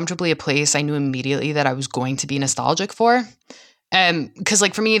uncomfortably a place I knew immediately that I was going to be nostalgic for. Because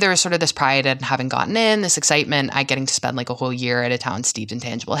like for me, there was sort of this pride in having gotten in, this excitement at getting to spend like a whole year at a town steeped in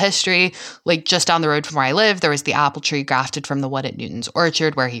tangible history. Like just down the road from where I live, there was the apple tree grafted from the wood at Newton's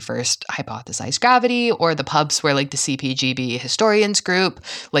Orchard where he first hypothesized gravity, or the pubs where like the CPGB historians group,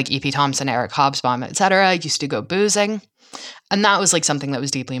 like E.P. Thompson, Eric Hobsbawm, etc., used to go boozing. And that was like something that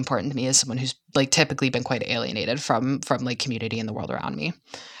was deeply important to me as someone who's like typically been quite alienated from like community and the world around me.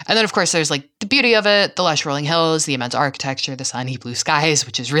 And then of course there's like the beauty of it, the lush rolling hills, the immense architecture, the sunny blue skies,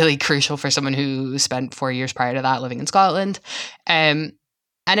 which is really crucial for someone who spent 4 years prior to that living in Scotland. And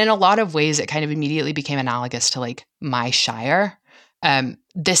in a lot of ways it kind of immediately became analogous to like my shire.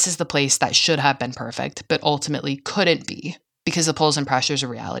 This is the place that should have been perfect, but ultimately couldn't be because the pulls and pressures of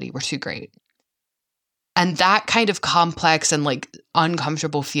reality were too great. And that kind of complex and like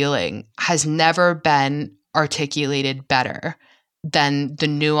uncomfortable feeling has never been articulated better than the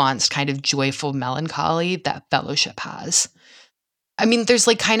nuanced kind of joyful melancholy that Fellowship has. I mean, there's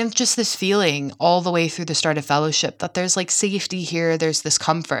like kind of just this feeling all the way through the start of Fellowship that there's like safety here, there's this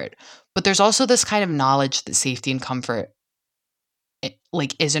comfort, but there's also this kind of knowledge that safety and comfort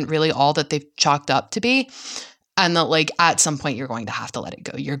like isn't really all that they've chalked up to be. And that like at some point you're going to have to let it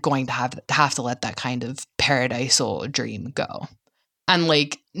go. You're going to have to let that kind of paradisal dream go. And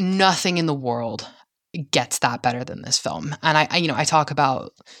like nothing in the world gets that better than this film. And I talk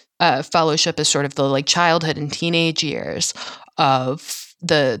about Fellowship as sort of the like childhood and teenage years of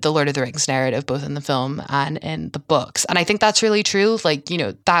the Lord of the Rings narrative, both in the film and in the books. And I think that's really true. Like,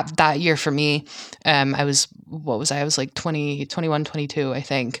 that year for me, I was like 20, 21, 22, I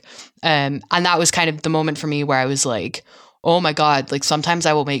think. And that was kind of the moment for me where I was like, oh my God, like sometimes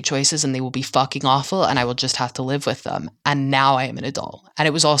I will make choices and they will be fucking awful and I will just have to live with them. And now I am an adult. And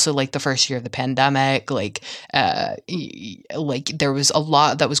it was also like the first year of the pandemic, like there was a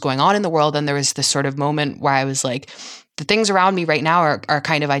lot that was going on in the world. And there was this sort of moment where I was like, the things around me right now are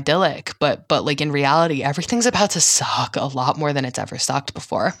kind of idyllic, but like in reality, everything's about to suck a lot more than it's ever sucked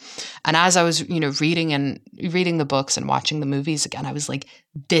before. And as I was, reading the books and watching the movies again, I was like,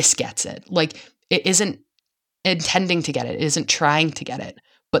 this gets it. Like it isn't intending to get it. It isn't trying to get it,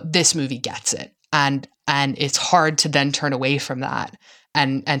 but this movie gets it. And it's hard to then turn away from that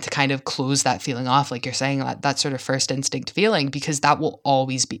and to kind of close that feeling off, like you're saying, that sort of first instinct feeling, because that will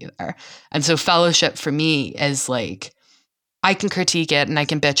always be there. And so Fellowship for me is like, I can critique it and I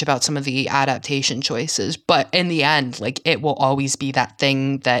can bitch about some of the adaptation choices, but in the end, like it will always be that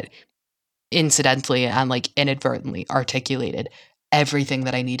thing that incidentally and like inadvertently articulated everything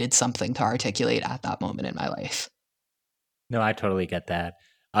that I needed something to articulate at that moment in my life. No, I totally get that.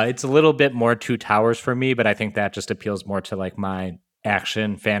 It's a little bit more Two Towers for me, but I think that just appeals more to like my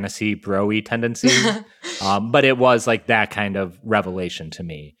action, fantasy, bro-y tendencies. But it was like that kind of revelation to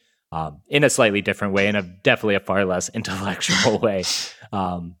me. In a slightly different way, in definitely a far less intellectual way.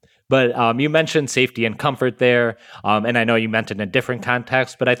 But you mentioned safety and comfort there, and I know you meant it in a different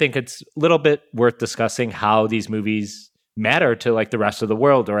context, but I think it's a little bit worth discussing how these movies matter to like the rest of the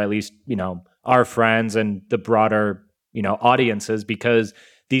world, or at least, our friends and the broader, audiences, because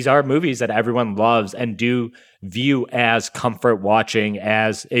these are movies that everyone loves and do view as comfort watching,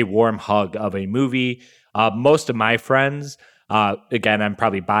 as a warm hug of a movie. Most of my friends, again, I'm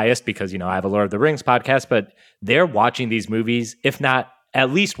probably biased because, I have a Lord of the Rings podcast, but they're watching these movies, if not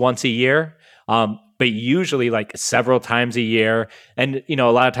at least once a year, but usually like several times a year. And, a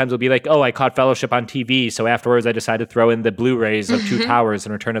lot of times it'll be like, oh, I caught Fellowship on TV, so afterwards I decided to throw in the Blu-rays of Two Towers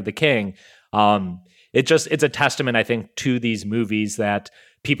and Return of the King. It's a testament, I think, to these movies that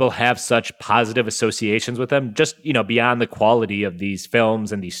people have such positive associations with them, just, beyond the quality of these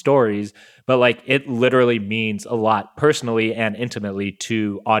films and these stories, but like it literally means a lot personally and intimately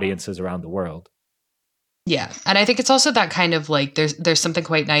to audiences around the world. Yeah. And I think it's also that kind of like, there's something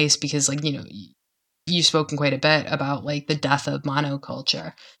quite nice because like, you've spoken quite a bit about like the death of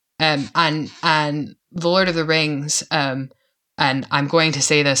monoculture, and the Lord of the Rings, and I'm going to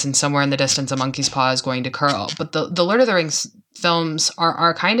say this, and somewhere in the distance a monkey's paw is going to curl, but the Lord of the Rings films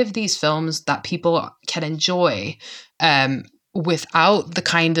are kind of these films that people can enjoy without the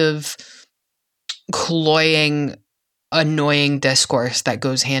kind of cloying, annoying discourse that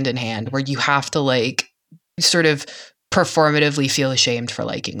goes hand in hand, where you have to like sort of performatively feel ashamed for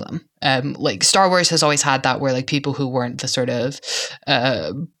liking them. Like Star Wars has always had that, where like people who weren't the sort of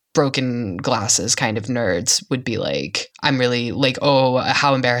broken glasses kind of nerds would be like, I'm really like, oh,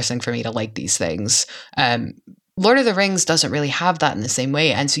 how embarrassing for me to like these things. Lord of the Rings doesn't really have that in the same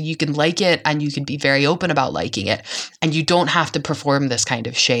way. And so you can like it and you can be very open about liking it, and you don't have to perform this kind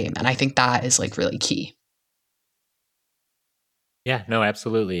of shame. And I think that is like really key. Yeah, no,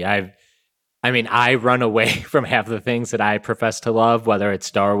 absolutely. I run away from half the things that I profess to love, whether it's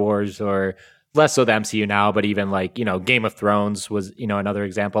Star Wars or less so the MCU now, but even like, Game of Thrones was, another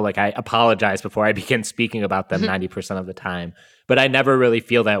example. Like I apologize before I begin speaking about them 90% of the time, but I never really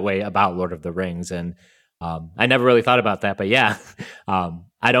feel that way about Lord of the Rings. And I never really thought about that, but yeah,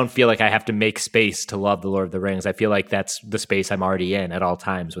 I don't feel like I have to make space to love the Lord of the Rings. I feel like that's the space I'm already in at all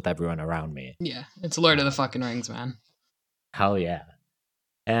times with everyone around me. Yeah, it's Lord of the fucking Rings, man. Hell yeah.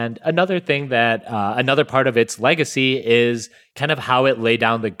 And another thing that, another part of its legacy is kind of how it laid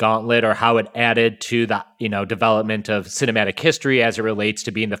down the gauntlet, or how it added to the, development of cinematic history as it relates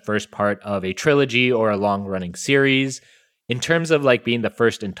to being the first part of a trilogy or a long-running series. In terms of like being the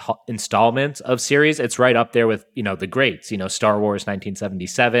first installment of series, it's right up there with, the greats, Star Wars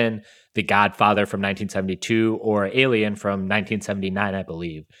 1977, The Godfather from 1972, or Alien from 1979, I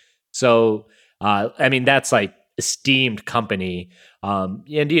believe. So, that's like esteemed company. And,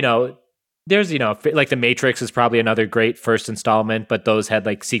 there's, like The Matrix is probably another great first installment, but those had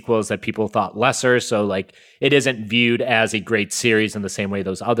like sequels that people thought lesser. So like it isn't viewed as a great series in the same way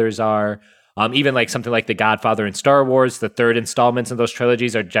those others are. Even like something like The Godfather and Star Wars, the third installments in those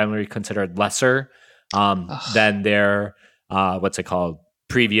trilogies are generally considered lesser than their,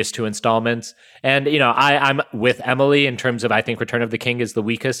 previous two installments. And, I'm with Emily in terms of, I think Return of the King is the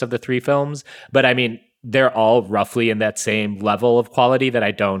weakest of the three films, but they're all roughly in that same level of quality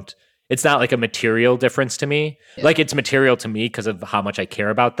that it's not like a material difference to me. Yeah. Like it's material to me because of how much I care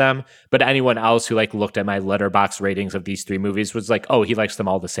about them. But anyone else who like looked at my Letterboxd ratings of these three movies was like, oh, he likes them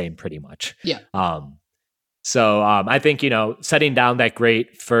all the same pretty much. Yeah. So I think, setting down that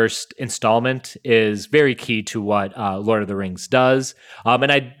great first installment is very key to what Lord of the Rings does.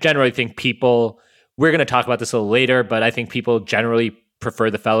 And I generally think we're going to talk about this a little later, but I think people generally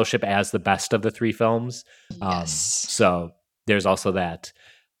prefer The Fellowship as the best of the three films. Yes. So there's also that.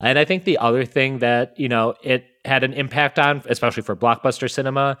 And I think the other thing that, it had an impact on, especially for blockbuster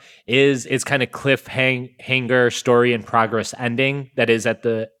cinema, is its kind of cliffhanger story and progress ending that is at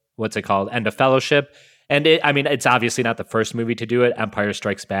the, end of Fellowship. And it's obviously not the first movie to do it. Empire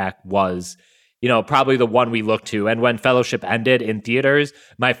Strikes Back was, probably the one we looked to. And when Fellowship ended in theaters,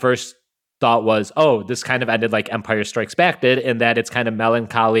 my first thought was, oh, this kind of ended like Empire Strikes Back did, in that it's kind of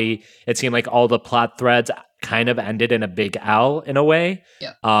melancholy. It seemed like all the plot threads kind of ended in a big L in a way.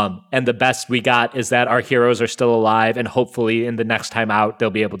 Yeah. And the best we got is that our heroes are still alive, and hopefully in the next time out,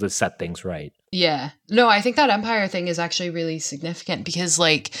 they'll be able to set things right. Yeah. No, I think that Empire thing is actually really significant because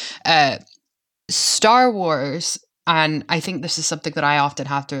like Star Wars, and I think this is something that I often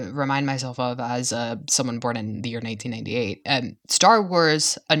have to remind myself of as someone born in the year 1998. Star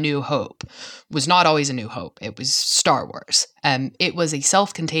Wars A New Hope was not always A New Hope. It was Star Wars. It was a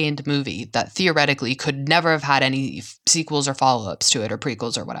self-contained movie that theoretically could never have had any sequels or follow-ups to it or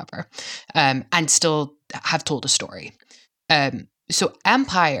prequels or whatever, and still have told a story. So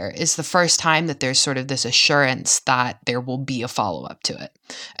Empire is the first time that there's sort of this assurance that there will be a follow-up to it.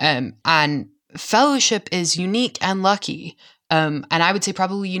 And Fellowship is unique and lucky, and I would say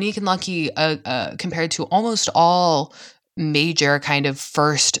probably unique and lucky compared to almost all major kind of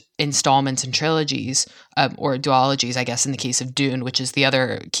first installments and trilogies, or duologies, I guess, in the case of Dune, which is the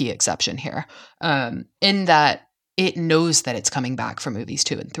other key exception here, in that it knows that it's coming back for movies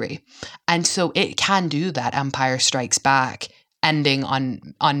 2 and 3. And so it can do that Empire Strikes Back ending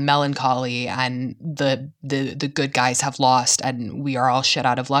on melancholy and the good guys have lost and we are all shit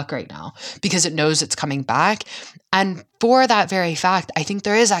out of luck right now, because it knows it's coming back. And for that very fact, I think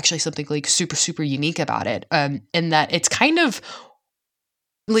there is actually something like super, super unique about it, in that it's kind of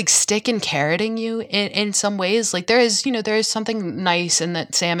like stick and carroting you in some ways. Like there is something nice in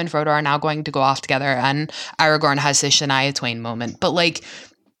that Sam and Frodo are now going to go off together and Aragorn has his Shania Twain moment, but like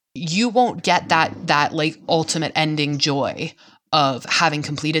you won't get that like ultimate ending joy of having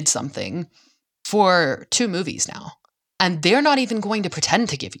completed something for 2 movies now. And they're not even going to pretend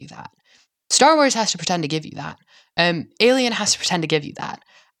to give you that. Star Wars has to pretend to give you that. Alien has to pretend to give you that.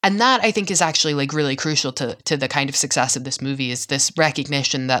 And that, I think, is actually like really crucial to the kind of success of this movie, is this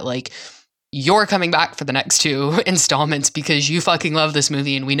recognition that like you're coming back for the next 2 installments because you fucking love this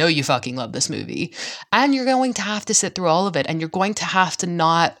movie and we know you fucking love this movie. And you're going to have to sit through all of it, and you're going to have to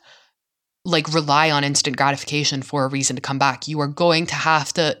not like rely on instant gratification for a reason to come back. You are going to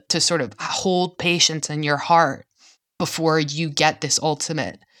have to sort of hold patience in your heart before you get this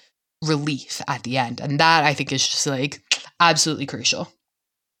ultimate relief at the end. And that, I think, is just like absolutely crucial.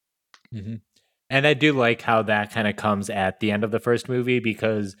 Mm-hmm. And I do like how that kind of comes at the end of the first movie,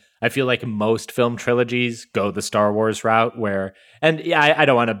 because I feel like most film trilogies go the Star Wars route where, and yeah, I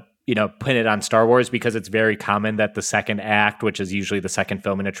don't want to, pin it on Star Wars, because it's very common that the second act, which is usually the second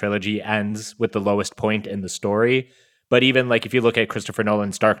film in a trilogy, ends with the lowest point in the story. But even like if you look at Christopher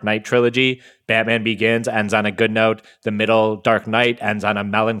Nolan's Dark Knight trilogy, Batman Begins ends on a good note. The middle Dark Knight ends on a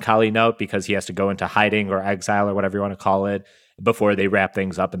melancholy note because he has to go into hiding or exile or whatever you want to call it before they wrap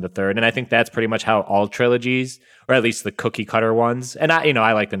things up in the third. And I think that's pretty much how all trilogies, or at least the cookie cutter ones, and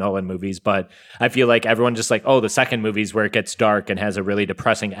I like the Nolan movies, but I feel like everyone just like, oh, the second movie's where it gets dark and has a really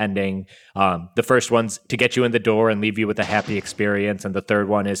depressing ending. The first one's to get you in the door and leave you with a happy experience, and the third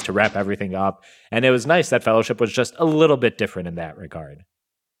one is to wrap everything up. And it was nice that Fellowship was just a little bit different in that regard.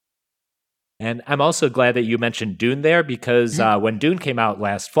 And I'm also glad that you mentioned Dune there, because when Dune came out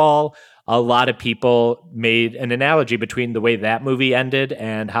last fall, a lot of people made an analogy between the way that movie ended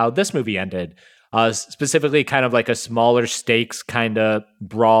and how this movie ended. Specifically kind of like a smaller stakes kind of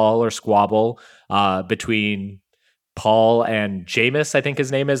brawl or squabble between Paul and Jamis, I think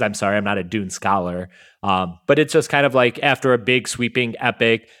his name is. I'm sorry, I'm not a Dune scholar. But it's just kind of like after a big sweeping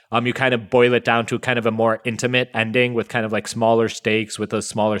epic, you kind of boil it down to kind of a more intimate ending with kind of like smaller stakes with a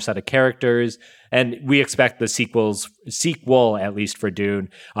smaller set of characters. And we expect the sequel, at least for Dune,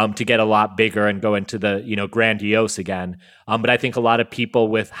 to get a lot bigger and go into the, grandiose again. But I think a lot of people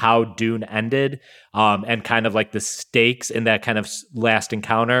with how Dune ended and kind of like the stakes in that kind of last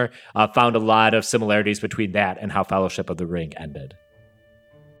encounter found a lot of similarities between that and how Fellowship of the Ring ended.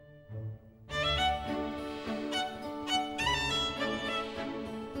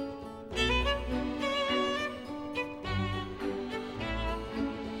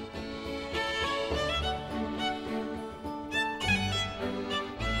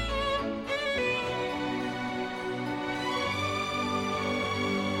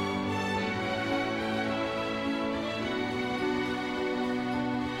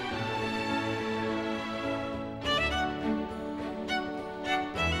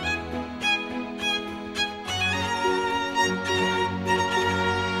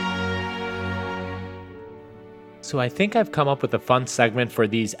 So I think I've come up with a fun segment for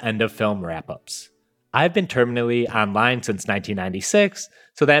these end-of-film wrap-ups. I've been terminally online since 1996,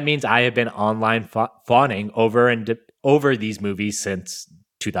 so that means I have been online fawning over these movies since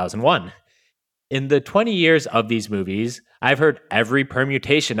 2001. In the 20 years of these movies, I've heard every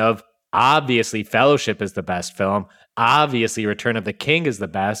permutation of obviously Fellowship is the best film, obviously Return of the King is the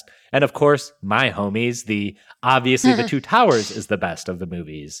best, and of course, my homies, The Two Towers is the best of the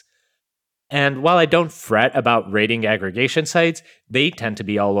movies. And while I don't fret about rating aggregation sites, they tend to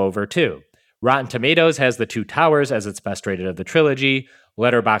be all over too. Rotten Tomatoes has The Two Towers as its best rated of the trilogy,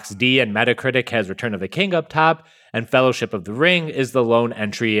 Letterboxd and Metacritic has Return of the King up top, and Fellowship of the Ring is the lone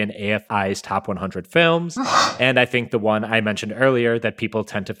entry in AFI's top 100 films, and I think the one I mentioned earlier that people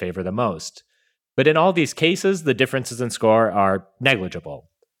tend to favor the most. But in all these cases, the differences in score are negligible.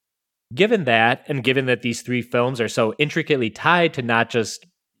 Given that, and given that these 3 films are so intricately tied to not just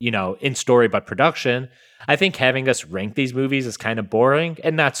in story but production, I think having us rank these movies is kind of boring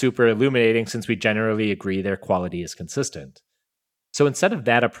and not super illuminating since we generally agree their quality is consistent. So instead of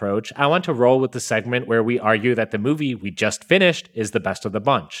that approach, I want to roll with the segment where we argue that the movie we just finished is the best of the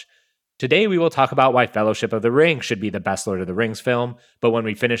bunch. Today we will talk about why Fellowship of the Ring should be the best Lord of the Rings film, but when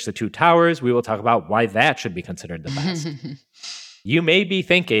we finish The Two Towers, we will talk about why that should be considered the best. You may be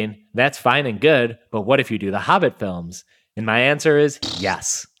thinking, that's fine and good, but what if you do the Hobbit films? And my answer is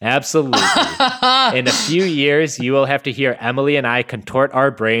yes, absolutely. In a few years, you will have to hear Emily and I contort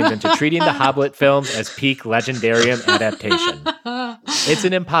our brains into treating the Hobbit films as peak legendarium adaptation. It's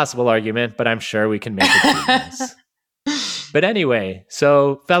an impossible argument, but I'm sure we can make it. But anyway,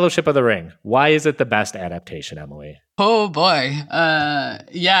 so Fellowship of the Ring, why is it the best adaptation, Emily? Oh boy.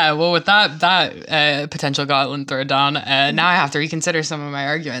 Yeah, well, with that potential gauntlet thrown down, now I have to reconsider some of my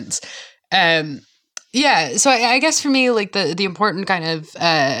arguments. Yeah, so I guess for me, like the important kind of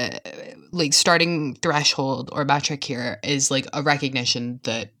like starting threshold or metric here is like a recognition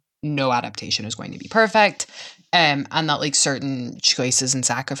that no adaptation is going to be perfect, and that like certain choices and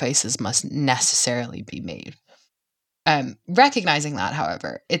sacrifices must necessarily be made. Recognizing that,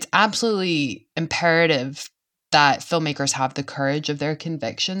 however, it's absolutely imperative that filmmakers have the courage of their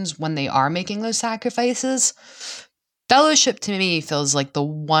convictions when they are making those sacrifices. Fellowship to me feels like the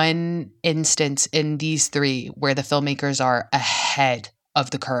one instance in these three where the filmmakers are ahead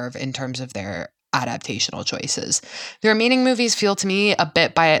of the curve in terms of their adaptational choices. The remaining movies feel to me a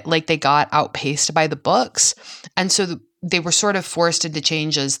bit like they got outpaced by the books, and so they were sort of forced into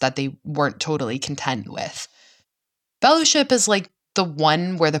changes that they weren't totally content with. Fellowship is like the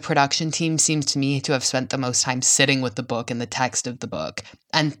one where the production team seems to me to have spent the most time sitting with the book and the text of the book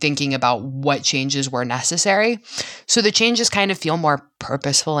and thinking about what changes were necessary. So the changes kind of feel more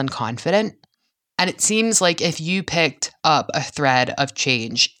purposeful and confident. And it seems like if you picked up a thread of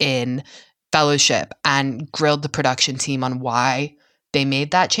change in Fellowship and grilled the production team on why they made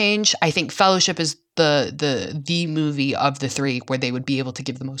that change, I think Fellowship is the movie of the three where they would be able to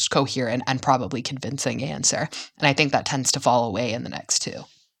give the most coherent and probably convincing answer. And I think that tends to fall away in the next two.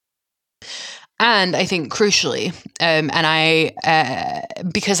 And I think crucially, and I,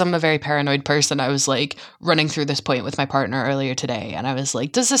 because I'm a very paranoid person, I was like running through this point with my partner earlier today. And I was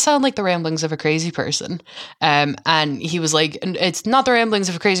like, does this sound like the ramblings of a crazy person? And he was like, it's not the ramblings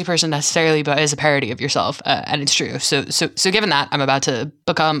of a crazy person necessarily, but it's a parody of yourself. And it's true. So given that, I'm about to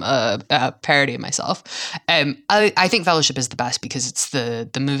become a parody of myself. I think Fellowship is the best because it's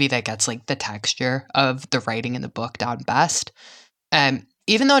the movie that gets like the texture of the writing in the book down best.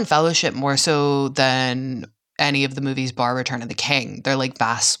 Even though in Fellowship, more so than any of the movies bar Return of the King, they're like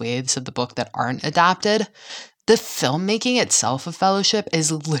vast swathes of the book that aren't adapted, the filmmaking itself of Fellowship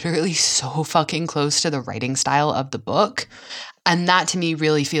is literally so fucking close to the writing style of the book. And that to me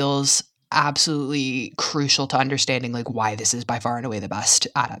really feels absolutely crucial to understanding like why this is by far and away the best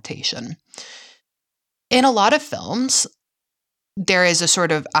adaptation. In a lot of films, there is a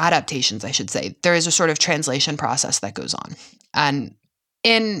sort of adaptations, I should say. There is a sort of translation process that goes on. And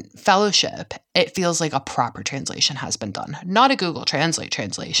in Fellowship, it feels like a proper translation has been done, not a Google Translate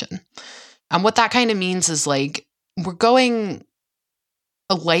translation. And what that kind of means is like we're going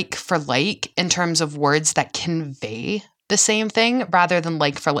like for like in terms of words that convey the same thing rather than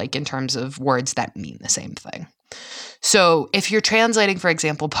like for like in terms of words that mean the same thing. So if you're translating, for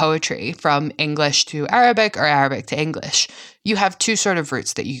example, poetry from English to Arabic or Arabic to English, you have two sort of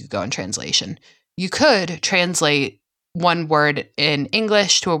routes that you could go in translation. You could translate one word in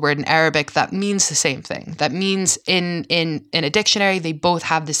English to a word in Arabic that means the same thing. That means in a dictionary, they both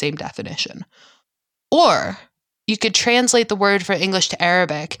have the same definition. Or you could translate the word from English to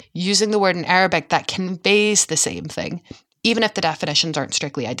Arabic using the word in Arabic that conveys the same thing, even if the definitions aren't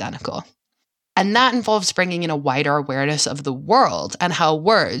strictly identical. And that involves bringing in a wider awareness of the world and how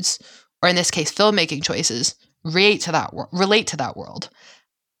words, or in this case, filmmaking choices, relate to that world.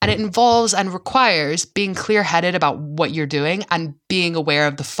 And it involves and requires being clear-headed about what you're doing and being aware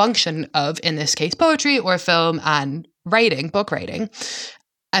of the function of, in this case, poetry or film and writing, book writing,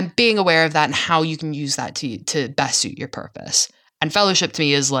 and being aware of that and how you can use that to best suit your purpose. And Fellowship to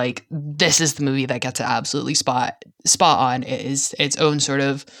me is like, this is the movie that gets it absolutely spot on. It is its own sort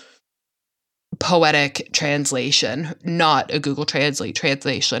of poetic translation, not a Google Translate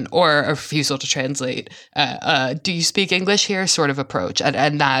translation or a refusal to translate. Do you speak English here? Sort of approach.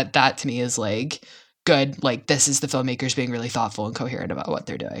 And that to me is like good. Like this is the filmmakers being really thoughtful and coherent about what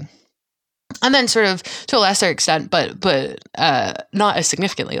they're doing. And then sort of to a lesser extent, but not a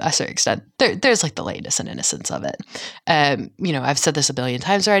significantly lesser extent, there's like the lightness and innocence of it. I've said this a billion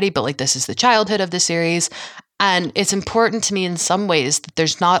times already, but like this is the childhood of the series. And it's important to me in some ways that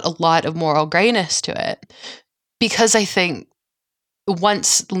there's not a lot of moral grayness to it. Because I think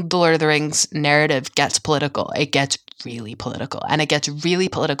once the Lord of the Rings narrative gets political, it gets really political, and it gets really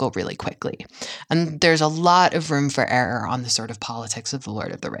political really quickly. And there's a lot of room for error on the sort of politics of the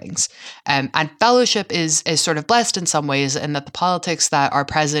Lord of the Rings. And Fellowship is sort of blessed in some ways in that the politics that are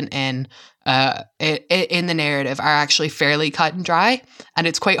present in the narrative are actually fairly cut and dry, and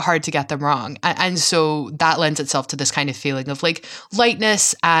it's quite hard to get them wrong. And so that lends itself to this kind of feeling of like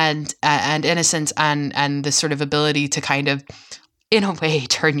lightness and innocence and this sort of ability to kind of, in a way,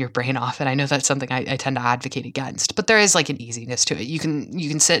 turn your brain off. And I know that's something I tend to advocate against, but there is like an easiness to it. You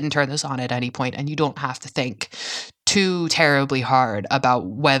can sit and turn this on at any point, and you don't have to think too terribly hard about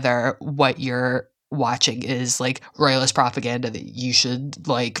whether what you're watching is like royalist propaganda that you should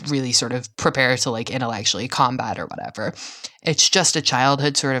like really sort of prepare to like intellectually combat or whatever. It's just a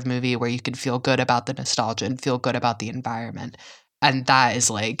childhood sort of movie where you can feel good about the nostalgia and feel good about the environment. And that is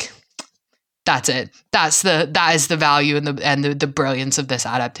like, that's it. That is the value and the brilliance of this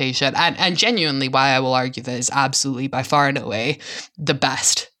adaptation. And genuinely why I will argue that is absolutely by far and away the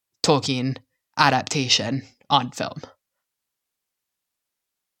best Tolkien adaptation on film.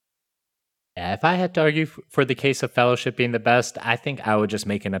 Yeah, if I had to argue for the case of Fellowship being the best, I think I would just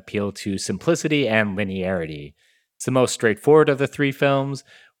make an appeal to simplicity and linearity. It's the most straightforward of the three films,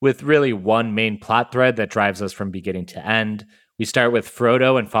 with really one main plot thread that drives us from beginning to end. We start with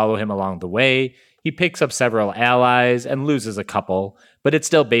Frodo and follow him along the way. He picks up several allies and loses a couple, but it's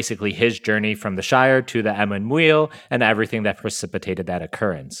still basically his journey from the Shire to the Emyn Muil and everything that precipitated that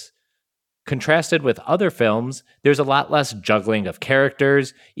occurrence. Contrasted with other films, there's a lot less juggling of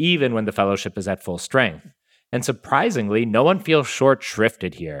characters, even when the Fellowship is at full strength. And surprisingly, no one feels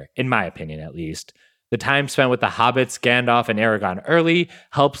short-shrifted here, in my opinion at least. The time spent with the hobbits, Gandalf, and Aragorn early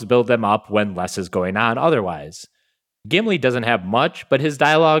helps build them up when less is going on otherwise. Gimli doesn't have much, but his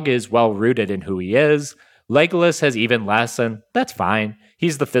dialogue is well-rooted in who he is. Legolas has even less, and that's fine.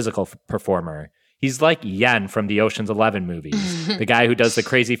 He's the physical performer. He's like Yen from the Ocean's 11 movies, the guy who does the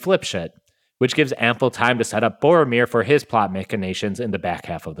crazy flip shit, which gives ample time to set up Boromir for his plot machinations in the back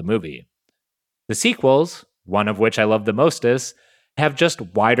half of the movie. The sequels, one of which I love the mostest, have just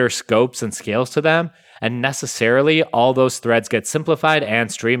wider scopes and scales to them, and necessarily all those threads get simplified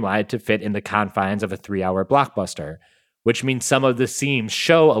and streamlined to fit in the confines of a 3-hour blockbuster, which means some of the seams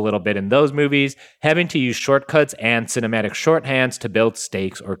show a little bit in those movies, having to use shortcuts and cinematic shorthands to build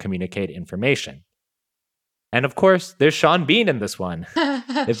stakes or communicate information. And of course, there's Sean Bean in this one.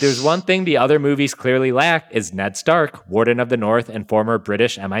 If there's one thing the other movies clearly lack, is Ned Stark, Warden of the North and former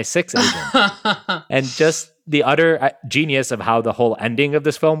British MI6 agent. And just the utter genius of how the whole ending of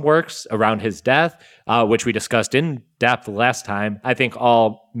this film works around his death, which we discussed in depth last time, I think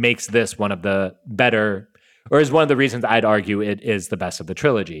all makes this one of the better, or is one of the reasons I'd argue it is the best of the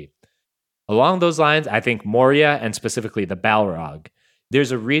trilogy. Along those lines, I think Moria, and specifically the Balrog,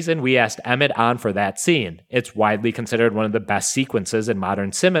 there's a reason we asked Emmett on for that scene. It's widely considered one of the best sequences in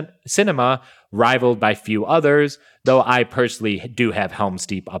modern cinema, rivaled by few others, though I personally do have Helm's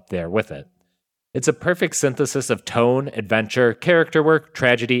Deep up there with it. It's a perfect synthesis of tone, adventure, character work,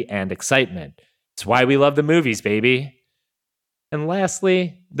 tragedy, and excitement. It's why we love the movies, baby. And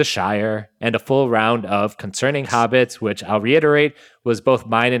lastly, The Shire, and a full round of Concerning Hobbits, which I'll reiterate was both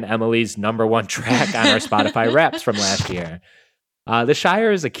mine and Emily's #1 track on our Spotify Wraps from last year. The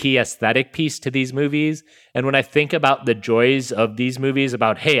Shire is a key aesthetic piece to these movies, and when I think about the joys of these movies,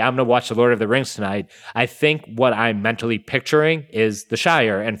 about, hey, I'm going to watch The Lord of the Rings tonight, I think what I'm mentally picturing is the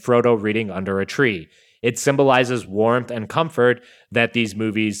Shire and Frodo reading under a tree. It symbolizes warmth and comfort that these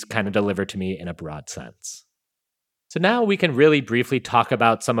movies kind of deliver to me in a broad sense. So now we can really briefly talk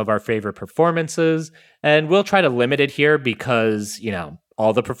about some of our favorite performances, and we'll try to limit it here because,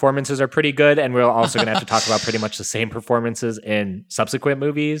 all the performances are pretty good, and we're also going to have to talk about pretty much the same performances in subsequent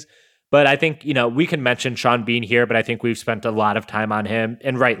movies. But I think, we can mention Sean Bean here, but I think we've spent a lot of time on him,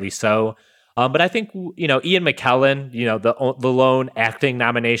 and rightly so. But I think, Ian McKellen, the lone acting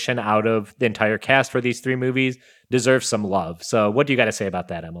nomination out of the entire cast for these three movies, deserves some love. So what do you got to say about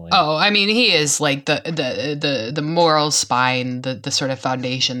that, Emily? Oh, I mean, he is like the moral spine, the sort of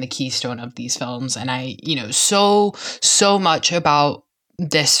foundation, the keystone of these films. And I, so much about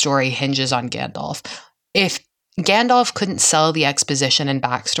this story hinges on Gandalf. If Gandalf couldn't sell the exposition and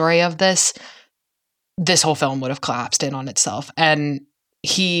backstory of this whole film would have collapsed in on itself. And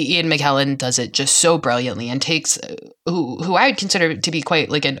Ian McKellen does it just so brilliantly, and takes who I would consider to be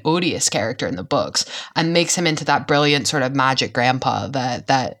quite like an odious character in the books, and makes him into that brilliant sort of magic grandpa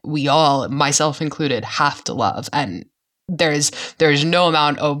that we all, myself included, have to love. And there's no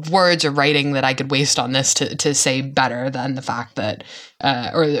amount of words or writing that I could waste on this to say better than the fact that,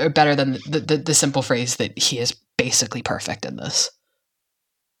 or better than the simple phrase that he is basically perfect in this.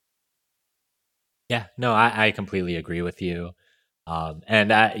 Yeah, no, I completely agree with you.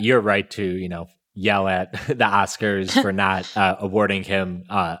 And you're right to, yell at the Oscars for not awarding him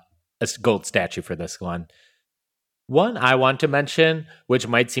a gold statue for this one. One I want to mention, which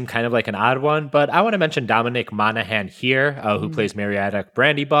might seem kind of like an odd one, but I want to mention Dominic Monaghan here, who plays Meriadoc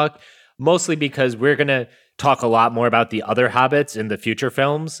Brandybuck, mostly because we're going to talk a lot more about the other hobbits in the future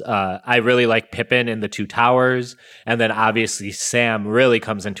films. I really like Pippin in The Two Towers, and then obviously Sam really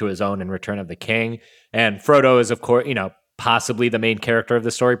comes into his own in Return of the King. And Frodo is, of course, possibly the main character of the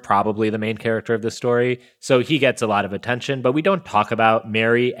story, probably the main character of the story. So he gets a lot of attention, but we don't talk about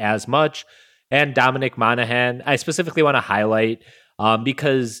Merry as much. And Dominic Monaghan, I specifically want to highlight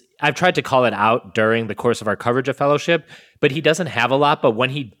because I've tried to call it out during the course of our coverage of Fellowship, but he doesn't have a lot. But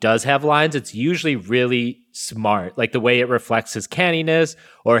when he does have lines, it's usually really smart, like the way it reflects his canniness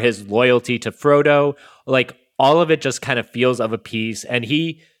or his loyalty to Frodo. Like all of it just kind of feels of a piece. And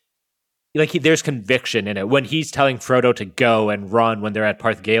there's conviction in it. When he's telling Frodo to go and run when they're at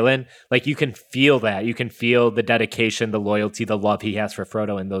Parth Galen, like you can feel that. You can feel the dedication, the loyalty, the love he has for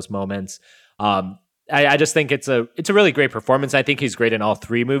Frodo in those moments. I just think it's a really great performance. I think he's great in all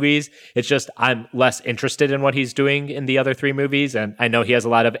three movies. It's just I'm less interested in what he's doing in the other three movies, and I know he has a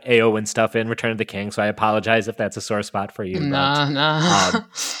lot of Eowyn stuff in Return of the King, so I apologize if that's a sore spot for you. Nah.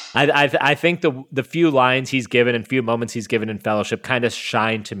 I think the few lines he's given and few moments he's given in Fellowship kind of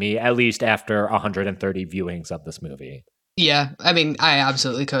shine to me, at least after 130 viewings of this movie. Yeah, I mean, I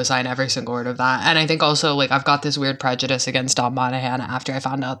absolutely co-sign every single word of that. And I think also, I've got this weird prejudice against Dom Monaghan after I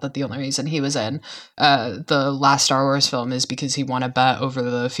found out that the only reason he was in the last Star Wars film is because he won a bet over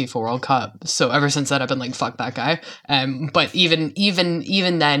the FIFA World Cup. So ever since then, I've been fuck that guy. But even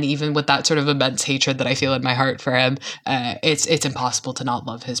then, even with that sort of immense hatred that I feel in my heart for him, it's impossible to not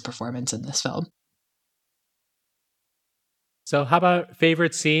love his performance in this film. So how about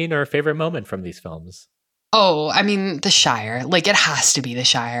favorite scene or favorite moment from these films? Oh, I mean, the Shire. It has to be the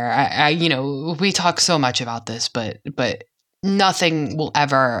Shire. We talk so much about this, but nothing will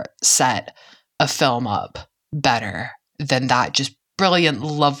ever set a film up better than that just brilliant,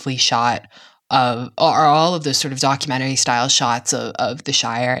 lovely shot of, or all of those sort of documentary style shots of the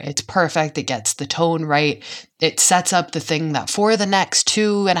Shire. It's perfect. It gets the tone right. It sets up the thing that for the next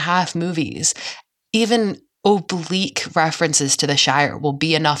 2.5 movies, even oblique references to the Shire will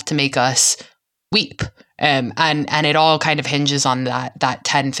be enough to make us weep. And it all kind of hinges on that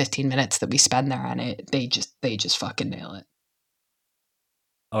 10-15 minutes that we spend there, and they just fucking nail it.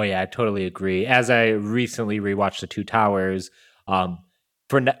 Oh yeah, I totally agree. As I recently rewatched The Two Towers,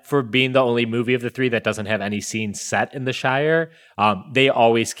 for being the only movie of the three that doesn't have any scenes set in the Shire, they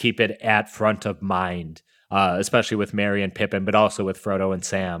always keep it at front of mind, especially with Merry and Pippin, but also with Frodo and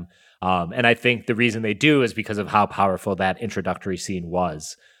Sam. And I think the reason they do is because of how powerful that introductory scene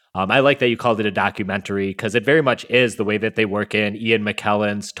was. I like that you called it a documentary because it very much is the way that they work in Ian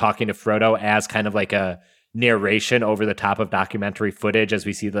McKellen's talking to Frodo as kind of like a narration over the top of documentary footage as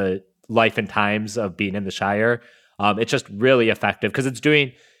we see the life and times of being in the Shire. It's just really effective because it's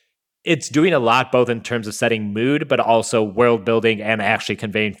doing a lot both in terms of setting mood, but also world building and actually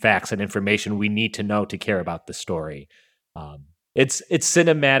conveying facts and information we need to know to care about the story. It's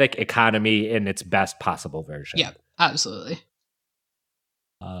cinematic economy in its best possible version. Yeah, absolutely.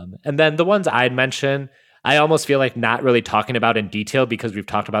 And then the ones I'd mention, I almost feel like not really talking about in detail because we've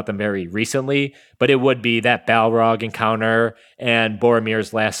talked about them very recently, but it would be that Balrog encounter and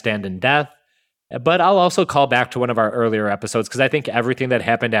Boromir's last stand in death. But I'll also call back to one of our earlier episodes because I think everything that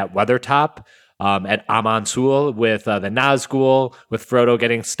happened at Weathertop, at Amon Sul with the Nazgul, with Frodo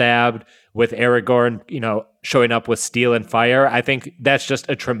getting stabbed, with Aragorn, showing up with steel and fire, I think that's just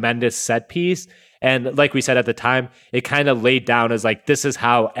a tremendous set piece. And like we said at the time, it kind of laid down as this is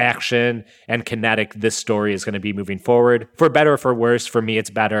how action and kinetic this story is going to be moving forward. For better or for worse, for me,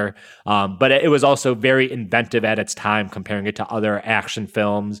 it's better. But it was also very inventive at its time, comparing it to other action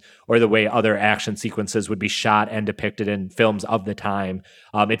films or the way other action sequences would be shot and depicted in films of the time.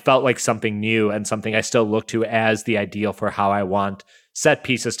 It felt like something new and something I still look to as the ideal for how I want set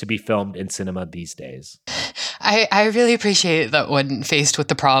pieces to be filmed in cinema these days. I really appreciate that when faced with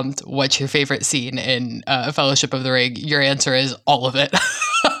the prompt, what's your favorite scene in Fellowship of the Ring, your answer is all of it.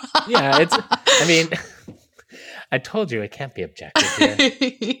 Yeah, I told you it can't be objective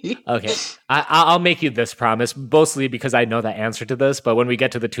here. Okay, I'll make you this promise, mostly because I know the answer to this, but when we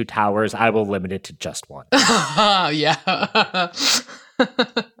get to The Two Towers, I will limit it to just one. Yeah.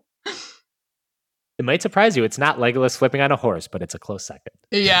 It might surprise you. It's not Legolas flipping on a horse, but it's a close second.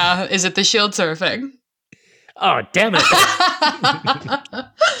 Yeah. Is it the shield surfing? Oh, damn it.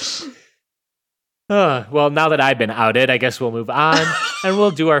 Well, now that I've been outed, I guess we'll move on and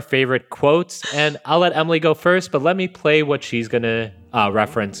we'll do our favorite quotes. And I'll let Emily go first, but let me play what she's going to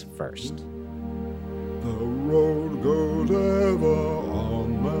reference first. The road goes ever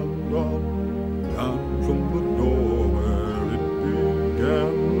on and on, down from the door where it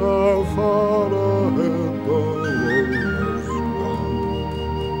began. Now far ahead the road has gone,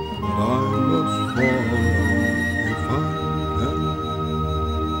 but I must follow if I can.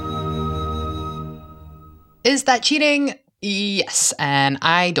 Is that cheating? Yes, and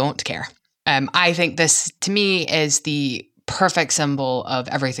I don't care. I think this, to me, is the perfect symbol of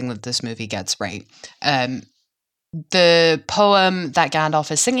everything that this movie gets right. The poem that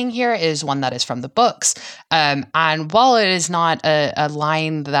Gandalf is singing here is one that is from the books. And while it is not a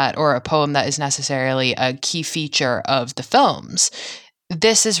line that, or a poem that is necessarily a key feature of the films,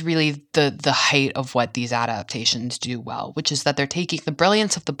 this is really the height of what these adaptations do well, which is that they're taking the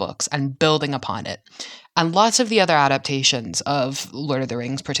brilliance of the books and building upon it. And lots of the other adaptations of Lord of the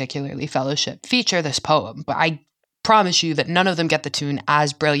Rings, particularly Fellowship, feature this poem, but I promise you that none of them get the tune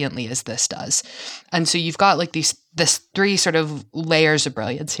as brilliantly as this does. And so you've got like this three sort of layers of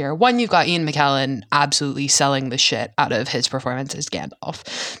brilliance here. One, you've got Ian McKellen absolutely selling the shit out of his performance as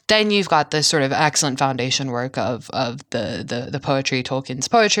Gandalf. Then you've got this sort of excellent foundation work of the poetry, Tolkien's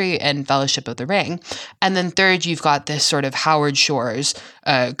poetry, and Fellowship of the Ring. And then third, you've got this sort of Howard Shore's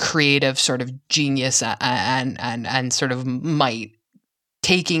creative sort of genius and sort of might,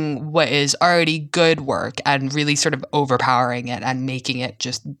 taking what is already good work and really sort of overpowering it and making it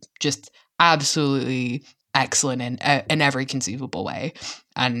just absolutely excellent in every conceivable way.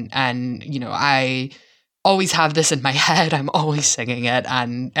 And you know, I always have this in my head. I'm always singing it,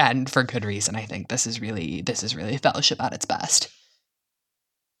 and for good reason. I think this is really Fellowship at its best.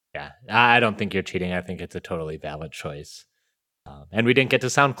 Yeah, I don't think you're cheating. I think it's a totally valid choice. And we didn't get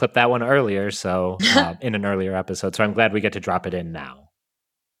to sound clip that one earlier, so in an earlier episode. So I'm glad we get to drop it in now.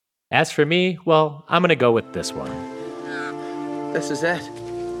 As for me, well, I'm going to go with this one. This is it.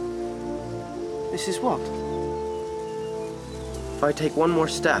 This is what? If I take one more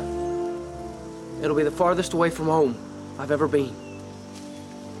step, it'll be the farthest away from home I've ever been.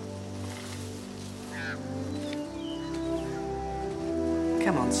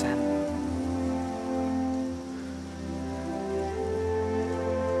 Come on, Sam.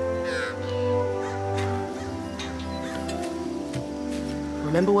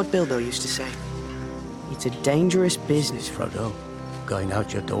 Remember what Bilbo used to say? It's a dangerous business, Frodo, going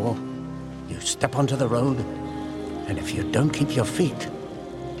out your door, you step onto the road, and if you don't keep your feet,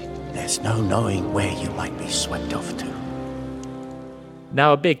 there's no knowing where you might be swept off to.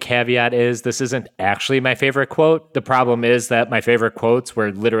 Now, a big caveat is this isn't actually my favorite quote. The problem is that my favorite quotes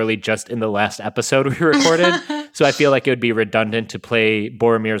were literally just in the last episode we recorded. So I feel like it would be redundant to play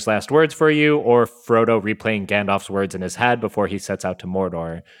Boromir's last words for you or Frodo replaying Gandalf's words in his head before he sets out to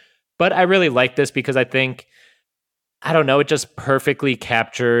Mordor. But I really like this because I think, I don't know, it just perfectly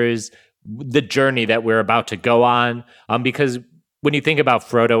captures the journey that we're about to go on. Because when you think about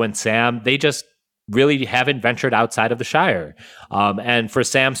Frodo and Sam, they just really haven't ventured outside of the Shire. And for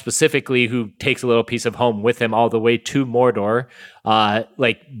Sam specifically, who takes a little piece of home with him all the way to Mordor,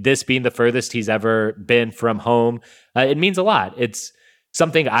 like this being the furthest he's ever been from home, it means a lot. It's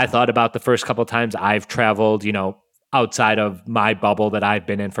something I thought about the first couple of times I've traveled, you know, outside of my bubble that I've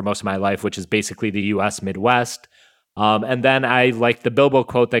been in for most of my life, which is basically the US Midwest. And then I like the Bilbo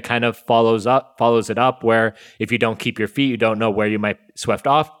quote that kind of follows it up, where if you don't keep your feet, you don't know where you might be swept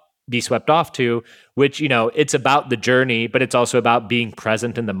off to, which, you know, it's about the journey, but it's also about being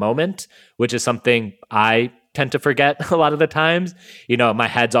present in the moment, which is something I tend to forget a lot of the times. You know, my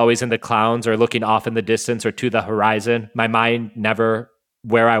head's always in the clouds or looking off in the distance or to the horizon. My mind never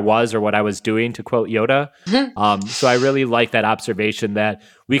where I was or what I was doing, to quote Yoda. So I really like that observation that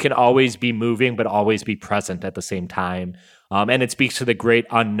we can always be moving, but always be present at the same time. And it speaks to the great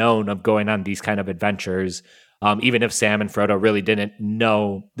unknown of going on these kind of adventures. Even if Sam and Frodo really didn't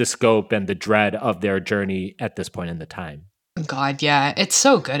know the scope and the dread of their journey at this point in the time. God, yeah, it's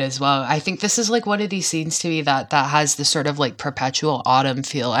so good as well. I think this is like one of these scenes to me that has this sort of like perpetual autumn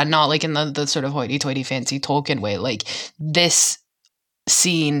feel, and not like in the sort of hoity-toity fancy Tolkien way. Like this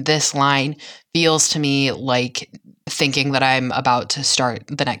scene, this line feels to me like thinking that I'm about to start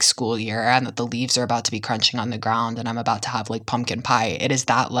the next school year and that the leaves are about to be crunching on the ground and I'm about to have like pumpkin pie. It is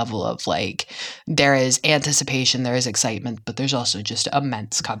that level of like, there is anticipation, there is excitement, but there's also just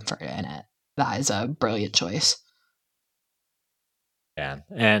immense comfort in it. That is a brilliant choice. Yeah,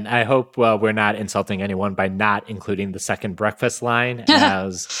 and I hope we're not insulting anyone by not including the second breakfast line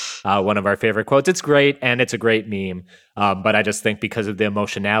as one of our favorite quotes. It's great, and it's a great meme, but I just think because of the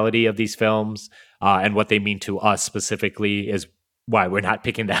emotionality of these films and what they mean to us specifically is why we're not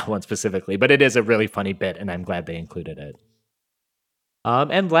picking that one specifically. But it is a really funny bit, and I'm glad they included it.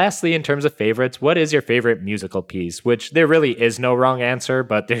 And lastly, in terms of favorites, what is your favorite musical piece? Which there really is no wrong answer,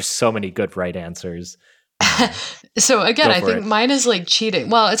 but there's so many good right answers. So again, I think it. mine is like cheating.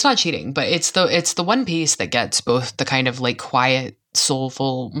 Well, it's not cheating, but it's the one piece that gets both the kind of like quiet,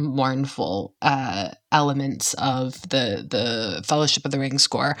 soulful, mournful elements of the Fellowship of the Ring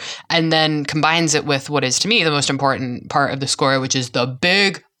score, and then combines it with what is to me the most important part of the score, which is the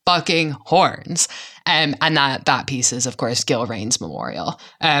big fucking horns. And that piece is, of course, Gilrain's Memorial.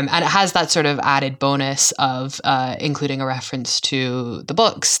 And it has that sort of added bonus of including a reference to the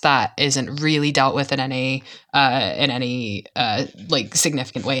books that isn't really dealt with in any like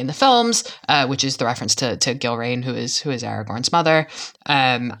significant way in the films, which is the reference to Gilrain, who is Aragorn's mother.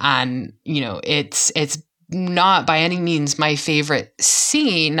 And you know, it's not by any means my favorite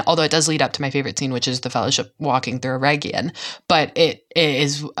scene, although it does lead up to my favorite scene, which is the Fellowship walking through Eregion. But it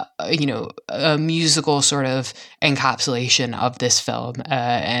is, you know, a musical sort of encapsulation of this film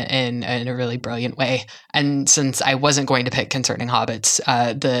in a really brilliant way. And since I wasn't going to pick Concerning Hobbits,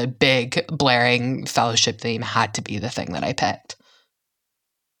 the big blaring Fellowship theme had to be the thing that I picked.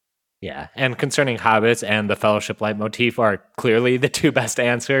 Yeah, and Concerning Hobbits and the Fellowship leitmotif are clearly the two best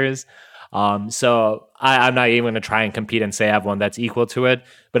answers. So I'm not even going to try and compete and say I have one that's equal to it,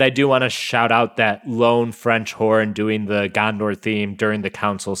 but I do want to shout out that lone French horn doing the Gondor theme during the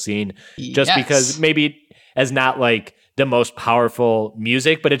council scene, just because maybe as not like the most powerful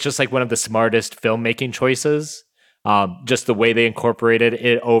music, but it's just like one of the smartest filmmaking choices. Just the way they incorporated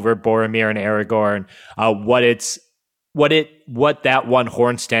it over Boromir and Aragorn, what that one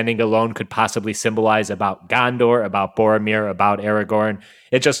horn standing alone could possibly symbolize about Gondor, about Boromir, about Aragorn.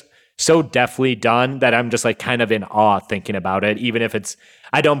 It's just so deftly done that I'm just like kind of in awe thinking about it, even if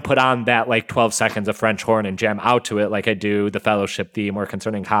I don't put on that like 12 seconds of French horn and jam out to it like I do the Fellowship theme or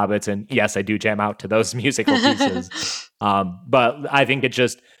Concerning Hobbits. And yes, I do jam out to those musical pieces. But I think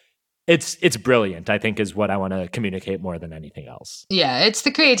it's brilliant, I think, is what I want to communicate more than anything else. Yeah, it's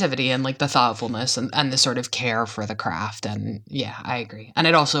the creativity and like the thoughtfulness and the sort of care for the craft. And yeah, I agree. And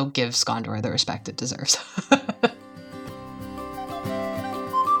it also gives Gondor the respect it deserves.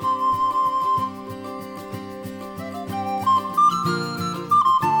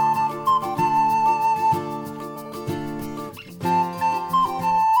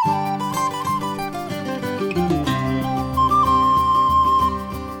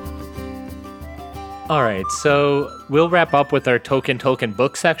 All right, so we'll wrap up with our Tolkien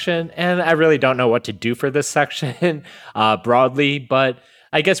book section, and I really don't know what to do for this section broadly, but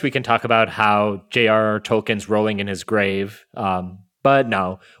I guess we can talk about how J.R.R. Tolkien's rolling in his grave. But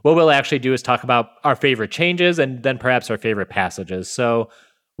no, what we'll actually do is talk about our favorite changes and then perhaps our favorite passages. So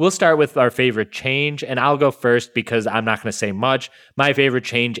we'll start with our favorite change, and I'll go first because I'm not going to say much. My favorite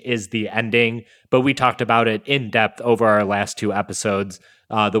change is the ending, but we talked about it in depth over our last two episodes.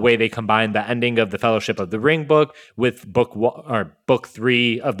 The way they combined the ending of the Fellowship of the Ring book with book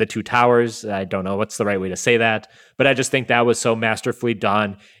 3 of the Two Towers. I don't know what's the right way to say that, but I just think that was so masterfully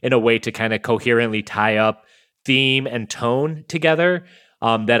done in a way to kind of coherently tie up theme and tone together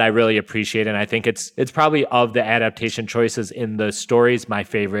that I really appreciate. And I think it's probably of the adaptation choices in the stories my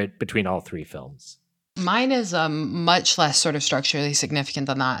favorite between all three films. Mine is much less sort of structurally significant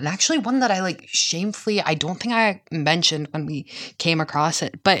than that. And actually one that I like shamefully, I don't think I mentioned when we came across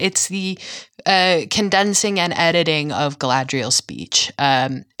it, but it's the condensing and editing of Galadriel's speech.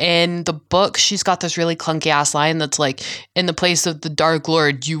 In the book, she's got this really clunky ass line that's like, in the place of the Dark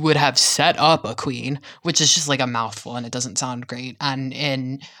Lord, you would have set up a queen, which is just like a mouthful and it doesn't sound great. And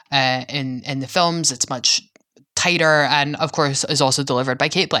in the films, it's much tighter, and of course is also delivered by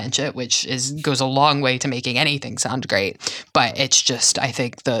Cate Blanchett, which goes a long way to making anything sound great. But it's just, I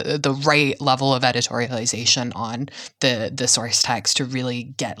think, the right level of editorialization on the source text to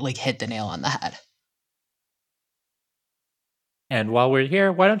really hit the nail on the head. And while we're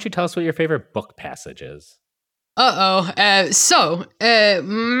here, why don't you tell us what your favorite book passage is? So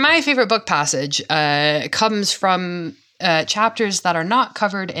my favorite book passage comes from chapters that are not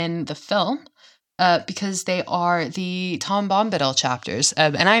covered in the film. Because they are the Tom Bombadil chapters.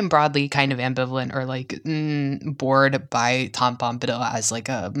 And I'm broadly kind of ambivalent or bored by Tom Bombadil as like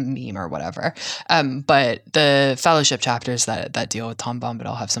a meme or whatever. But the Fellowship chapters that deal with Tom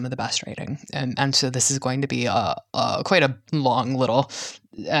Bombadil have some of the best writing. And so this is going to be quite a long little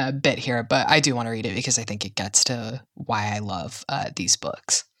bit here, but I do want to read it because I think it gets to why I love these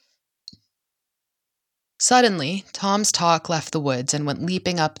books. Suddenly, Tom's talk left the woods and went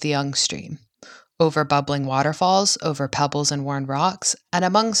leaping up the young stream, over bubbling waterfalls, over pebbles and worn rocks, and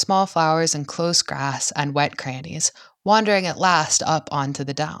among small flowers and close grass and wet crannies, wandering at last up onto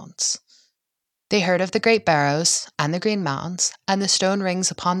the downs. They heard of the great barrows, and the green mounds, and the stone rings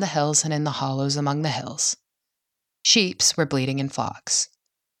upon the hills and in the hollows among the hills. Sheeps were bleating in flocks.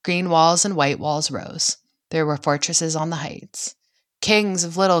 Green walls and white walls rose. There were fortresses on the heights. Kings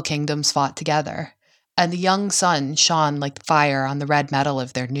of little kingdoms fought together, and the young sun shone like fire on the red metal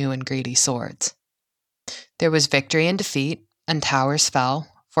of their new and greedy swords. There was victory and defeat, and towers fell,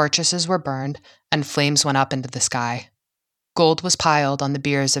 fortresses were burned, and flames went up into the sky. Gold was piled on the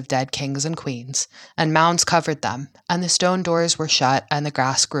biers of dead kings and queens, and mounds covered them, and the stone doors were shut, and the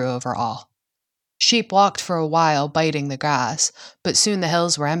grass grew over all. Sheep walked for a while, biting the grass, but soon the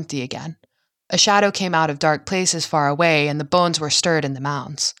hills were empty again. A shadow came out of dark places far away, and the bones were stirred in the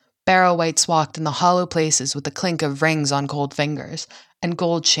mounds. Barrow-wights walked in the hollow places with the clink of rings on cold fingers, and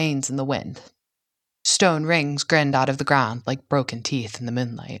gold chains in the wind. Stone rings grinned out of the ground like broken teeth in the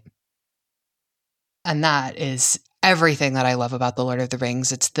moonlight. And that is everything that I love about The Lord of the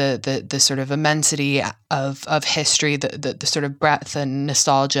Rings. It's the sort of immensity of history, the sort of breadth and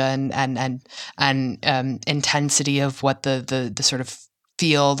nostalgia and intensity of what the sort of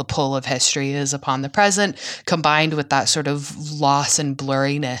feel, the pull of history is upon the present, combined with that sort of loss and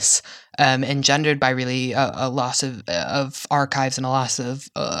blurriness engendered by really a loss of archives and a loss of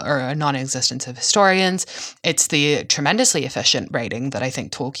or a non-existence of historians. It's the tremendously efficient writing that I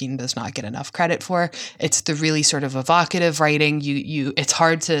think Tolkien does not get enough credit for. It's the really sort of evocative writing. It's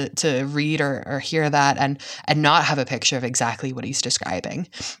hard to read or hear that and not have a picture of exactly what he's describing.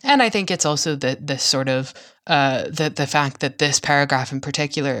 And I think it's also this sort of the fact that this paragraph in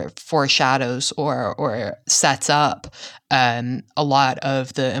particular foreshadows or sets up a lot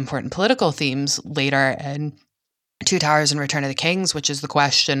of the important political themes later in Two Towers and Return of the Kings, which is the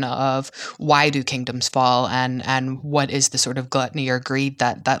question of why do kingdoms fall and what is the sort of gluttony or greed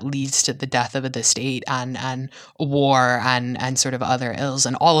that leads to the death of the state and war and sort of other ills.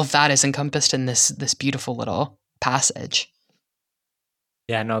 And all of that is encompassed in this beautiful little passage.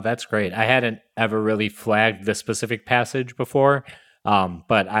 Yeah, no, that's great. I hadn't ever really flagged the specific passage before,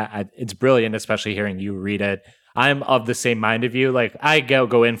 but it's brilliant, especially hearing you read it. I'm of the same mind of you. Like, I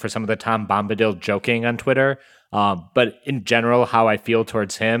go in for some of the Tom Bombadil joking on Twitter, but in general, how I feel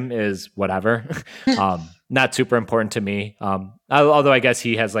towards him is whatever. Not super important to me. Although I guess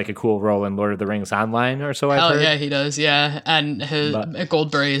he has like a cool role in Lord of the Rings Online or so I've heard. Yeah, he does. Yeah, and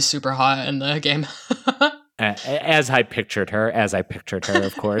Goldberry is super hot in the game. As I pictured her,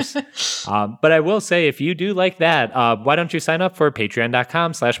 of course. But I will say, if you do like that, why don't you sign up for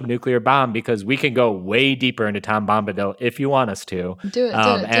patreon.com/nuclearbomb, because we can go way deeper into Tom Bombadil if you want us to. Do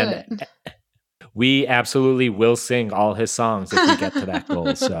it. We absolutely will sing all his songs if we get to that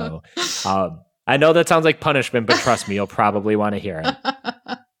goal. So I know that sounds like punishment, but trust me, you'll probably want to hear it.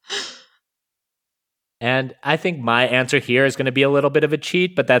 And I think my answer here is going to be a little bit of a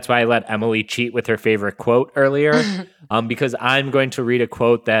cheat, but that's why I let Emily cheat with her favorite quote earlier, because I'm going to read a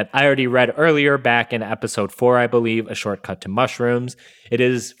quote that I already read earlier back in episode 4, I believe, A Shortcut to Mushrooms. It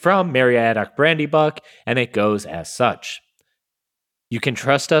is from Meriadoc Brandybuck, and it goes as such. You can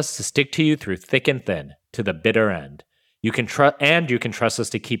trust us to stick to you through thick and thin, to the bitter end. You can trust us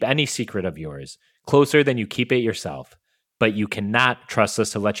to keep any secret of yours, closer than you keep it yourself. But you cannot trust us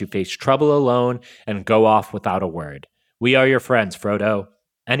to let you face trouble alone and go off without a word. We are your friends, Frodo.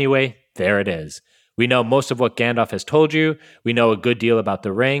 Anyway, there it is. We know most of what Gandalf has told you. We know a good deal about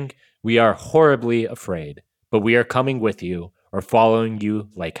the ring. We are horribly afraid, but we are coming with you or following you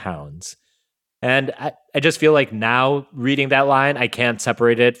like hounds. And I just feel like now reading that line, I can't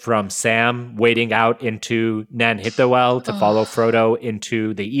separate it from Sam wading out into Nan Hittawel to follow Frodo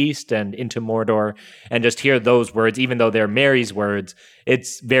into the east and into Mordor, and just hear those words, even though they're Merry's words,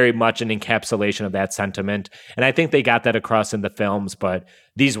 it's very much an encapsulation of that sentiment. And I think they got that across in the films, but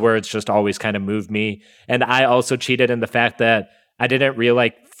these words just always kind of moved me. And I also cheated in the fact that I didn't really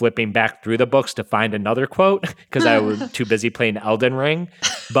like flipping back through the books to find another quote because I was too busy playing Elden Ring.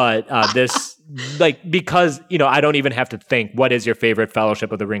 But because, I don't even have to think, what is your favorite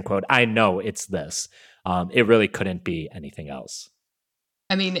Fellowship of the Ring quote? I know it's this. It really couldn't be anything else.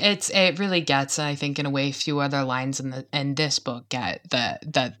 I mean, it really gets, I think, in a way, few other lines in this book get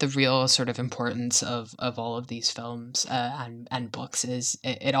that the real sort of importance of all of these films and books is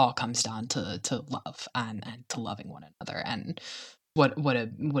it all comes down to love and to loving one another, and what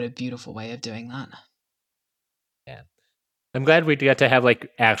a beautiful way of doing that. Yeah. I'm glad we get to have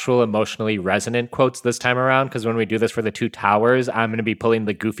like actual emotionally resonant quotes this time around, because when we do this for the Two Towers, I'm going to be pulling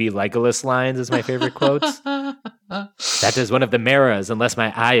the goofy Legolas lines as my favorite quotes. That is one of the mirrors, unless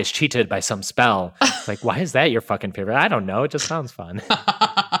my eye is cheated by some spell. It's like, why is that your fucking favorite? I don't know. It just sounds fun.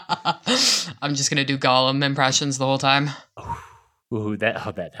 I'm just gonna do Gollum impressions the whole time. Ooh,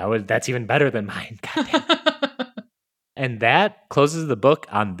 that's even better than mine. Goddamn. And that closes the book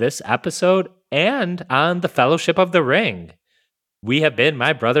on this episode and on the Fellowship of the Ring. We have been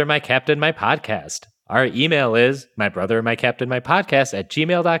My Brother, My Captain, My Podcast. Our email is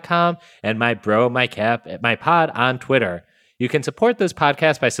mybrothermycaptainmypodcast@gmail.com and mybro, on Twitter. You can support this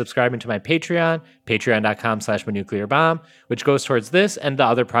podcast by subscribing to my Patreon, patreon.com/manuclearbomb, which goes towards this and the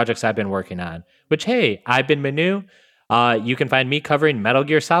other projects I've been working on. Which, hey, I've been Manu. You can find me covering Metal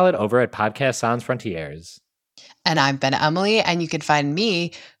Gear Solid over at Podcast Sans Frontiers. And I've been Emily, and you can find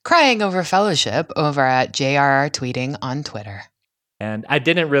me crying over Fellowship over at JRR Tweeting on Twitter. And I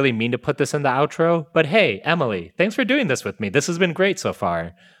didn't really mean to put this in the outro, but hey, Emily, thanks for doing this with me. This has been great so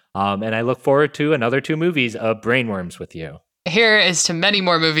far. And I look forward to another 2 movies of Brainworms with you. Here is to many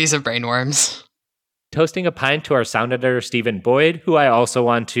more movies of Brainworms. Toasting a pint to our sound editor, Stephen Boyd, who I also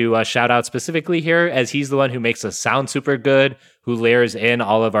want to shout out specifically here, as he's the one who makes us sound super good, who layers in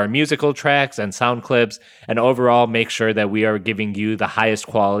all of our musical tracks and sound clips, and overall makes sure that we are giving you the highest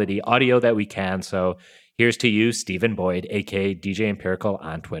quality audio that we can. So here's to you, Stephen Boyd, aka DJ Empirical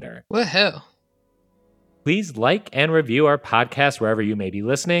on Twitter. Woohoo. Please like and review our podcast wherever you may be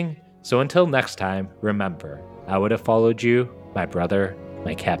listening. So until next time, remember, I would have followed you, my brother,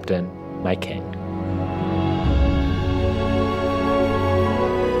 my captain, my king.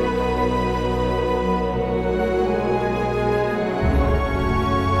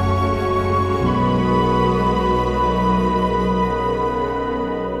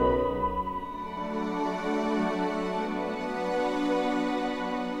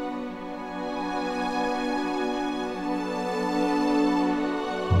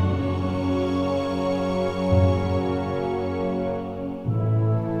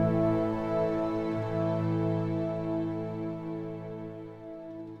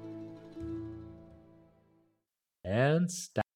 And stop.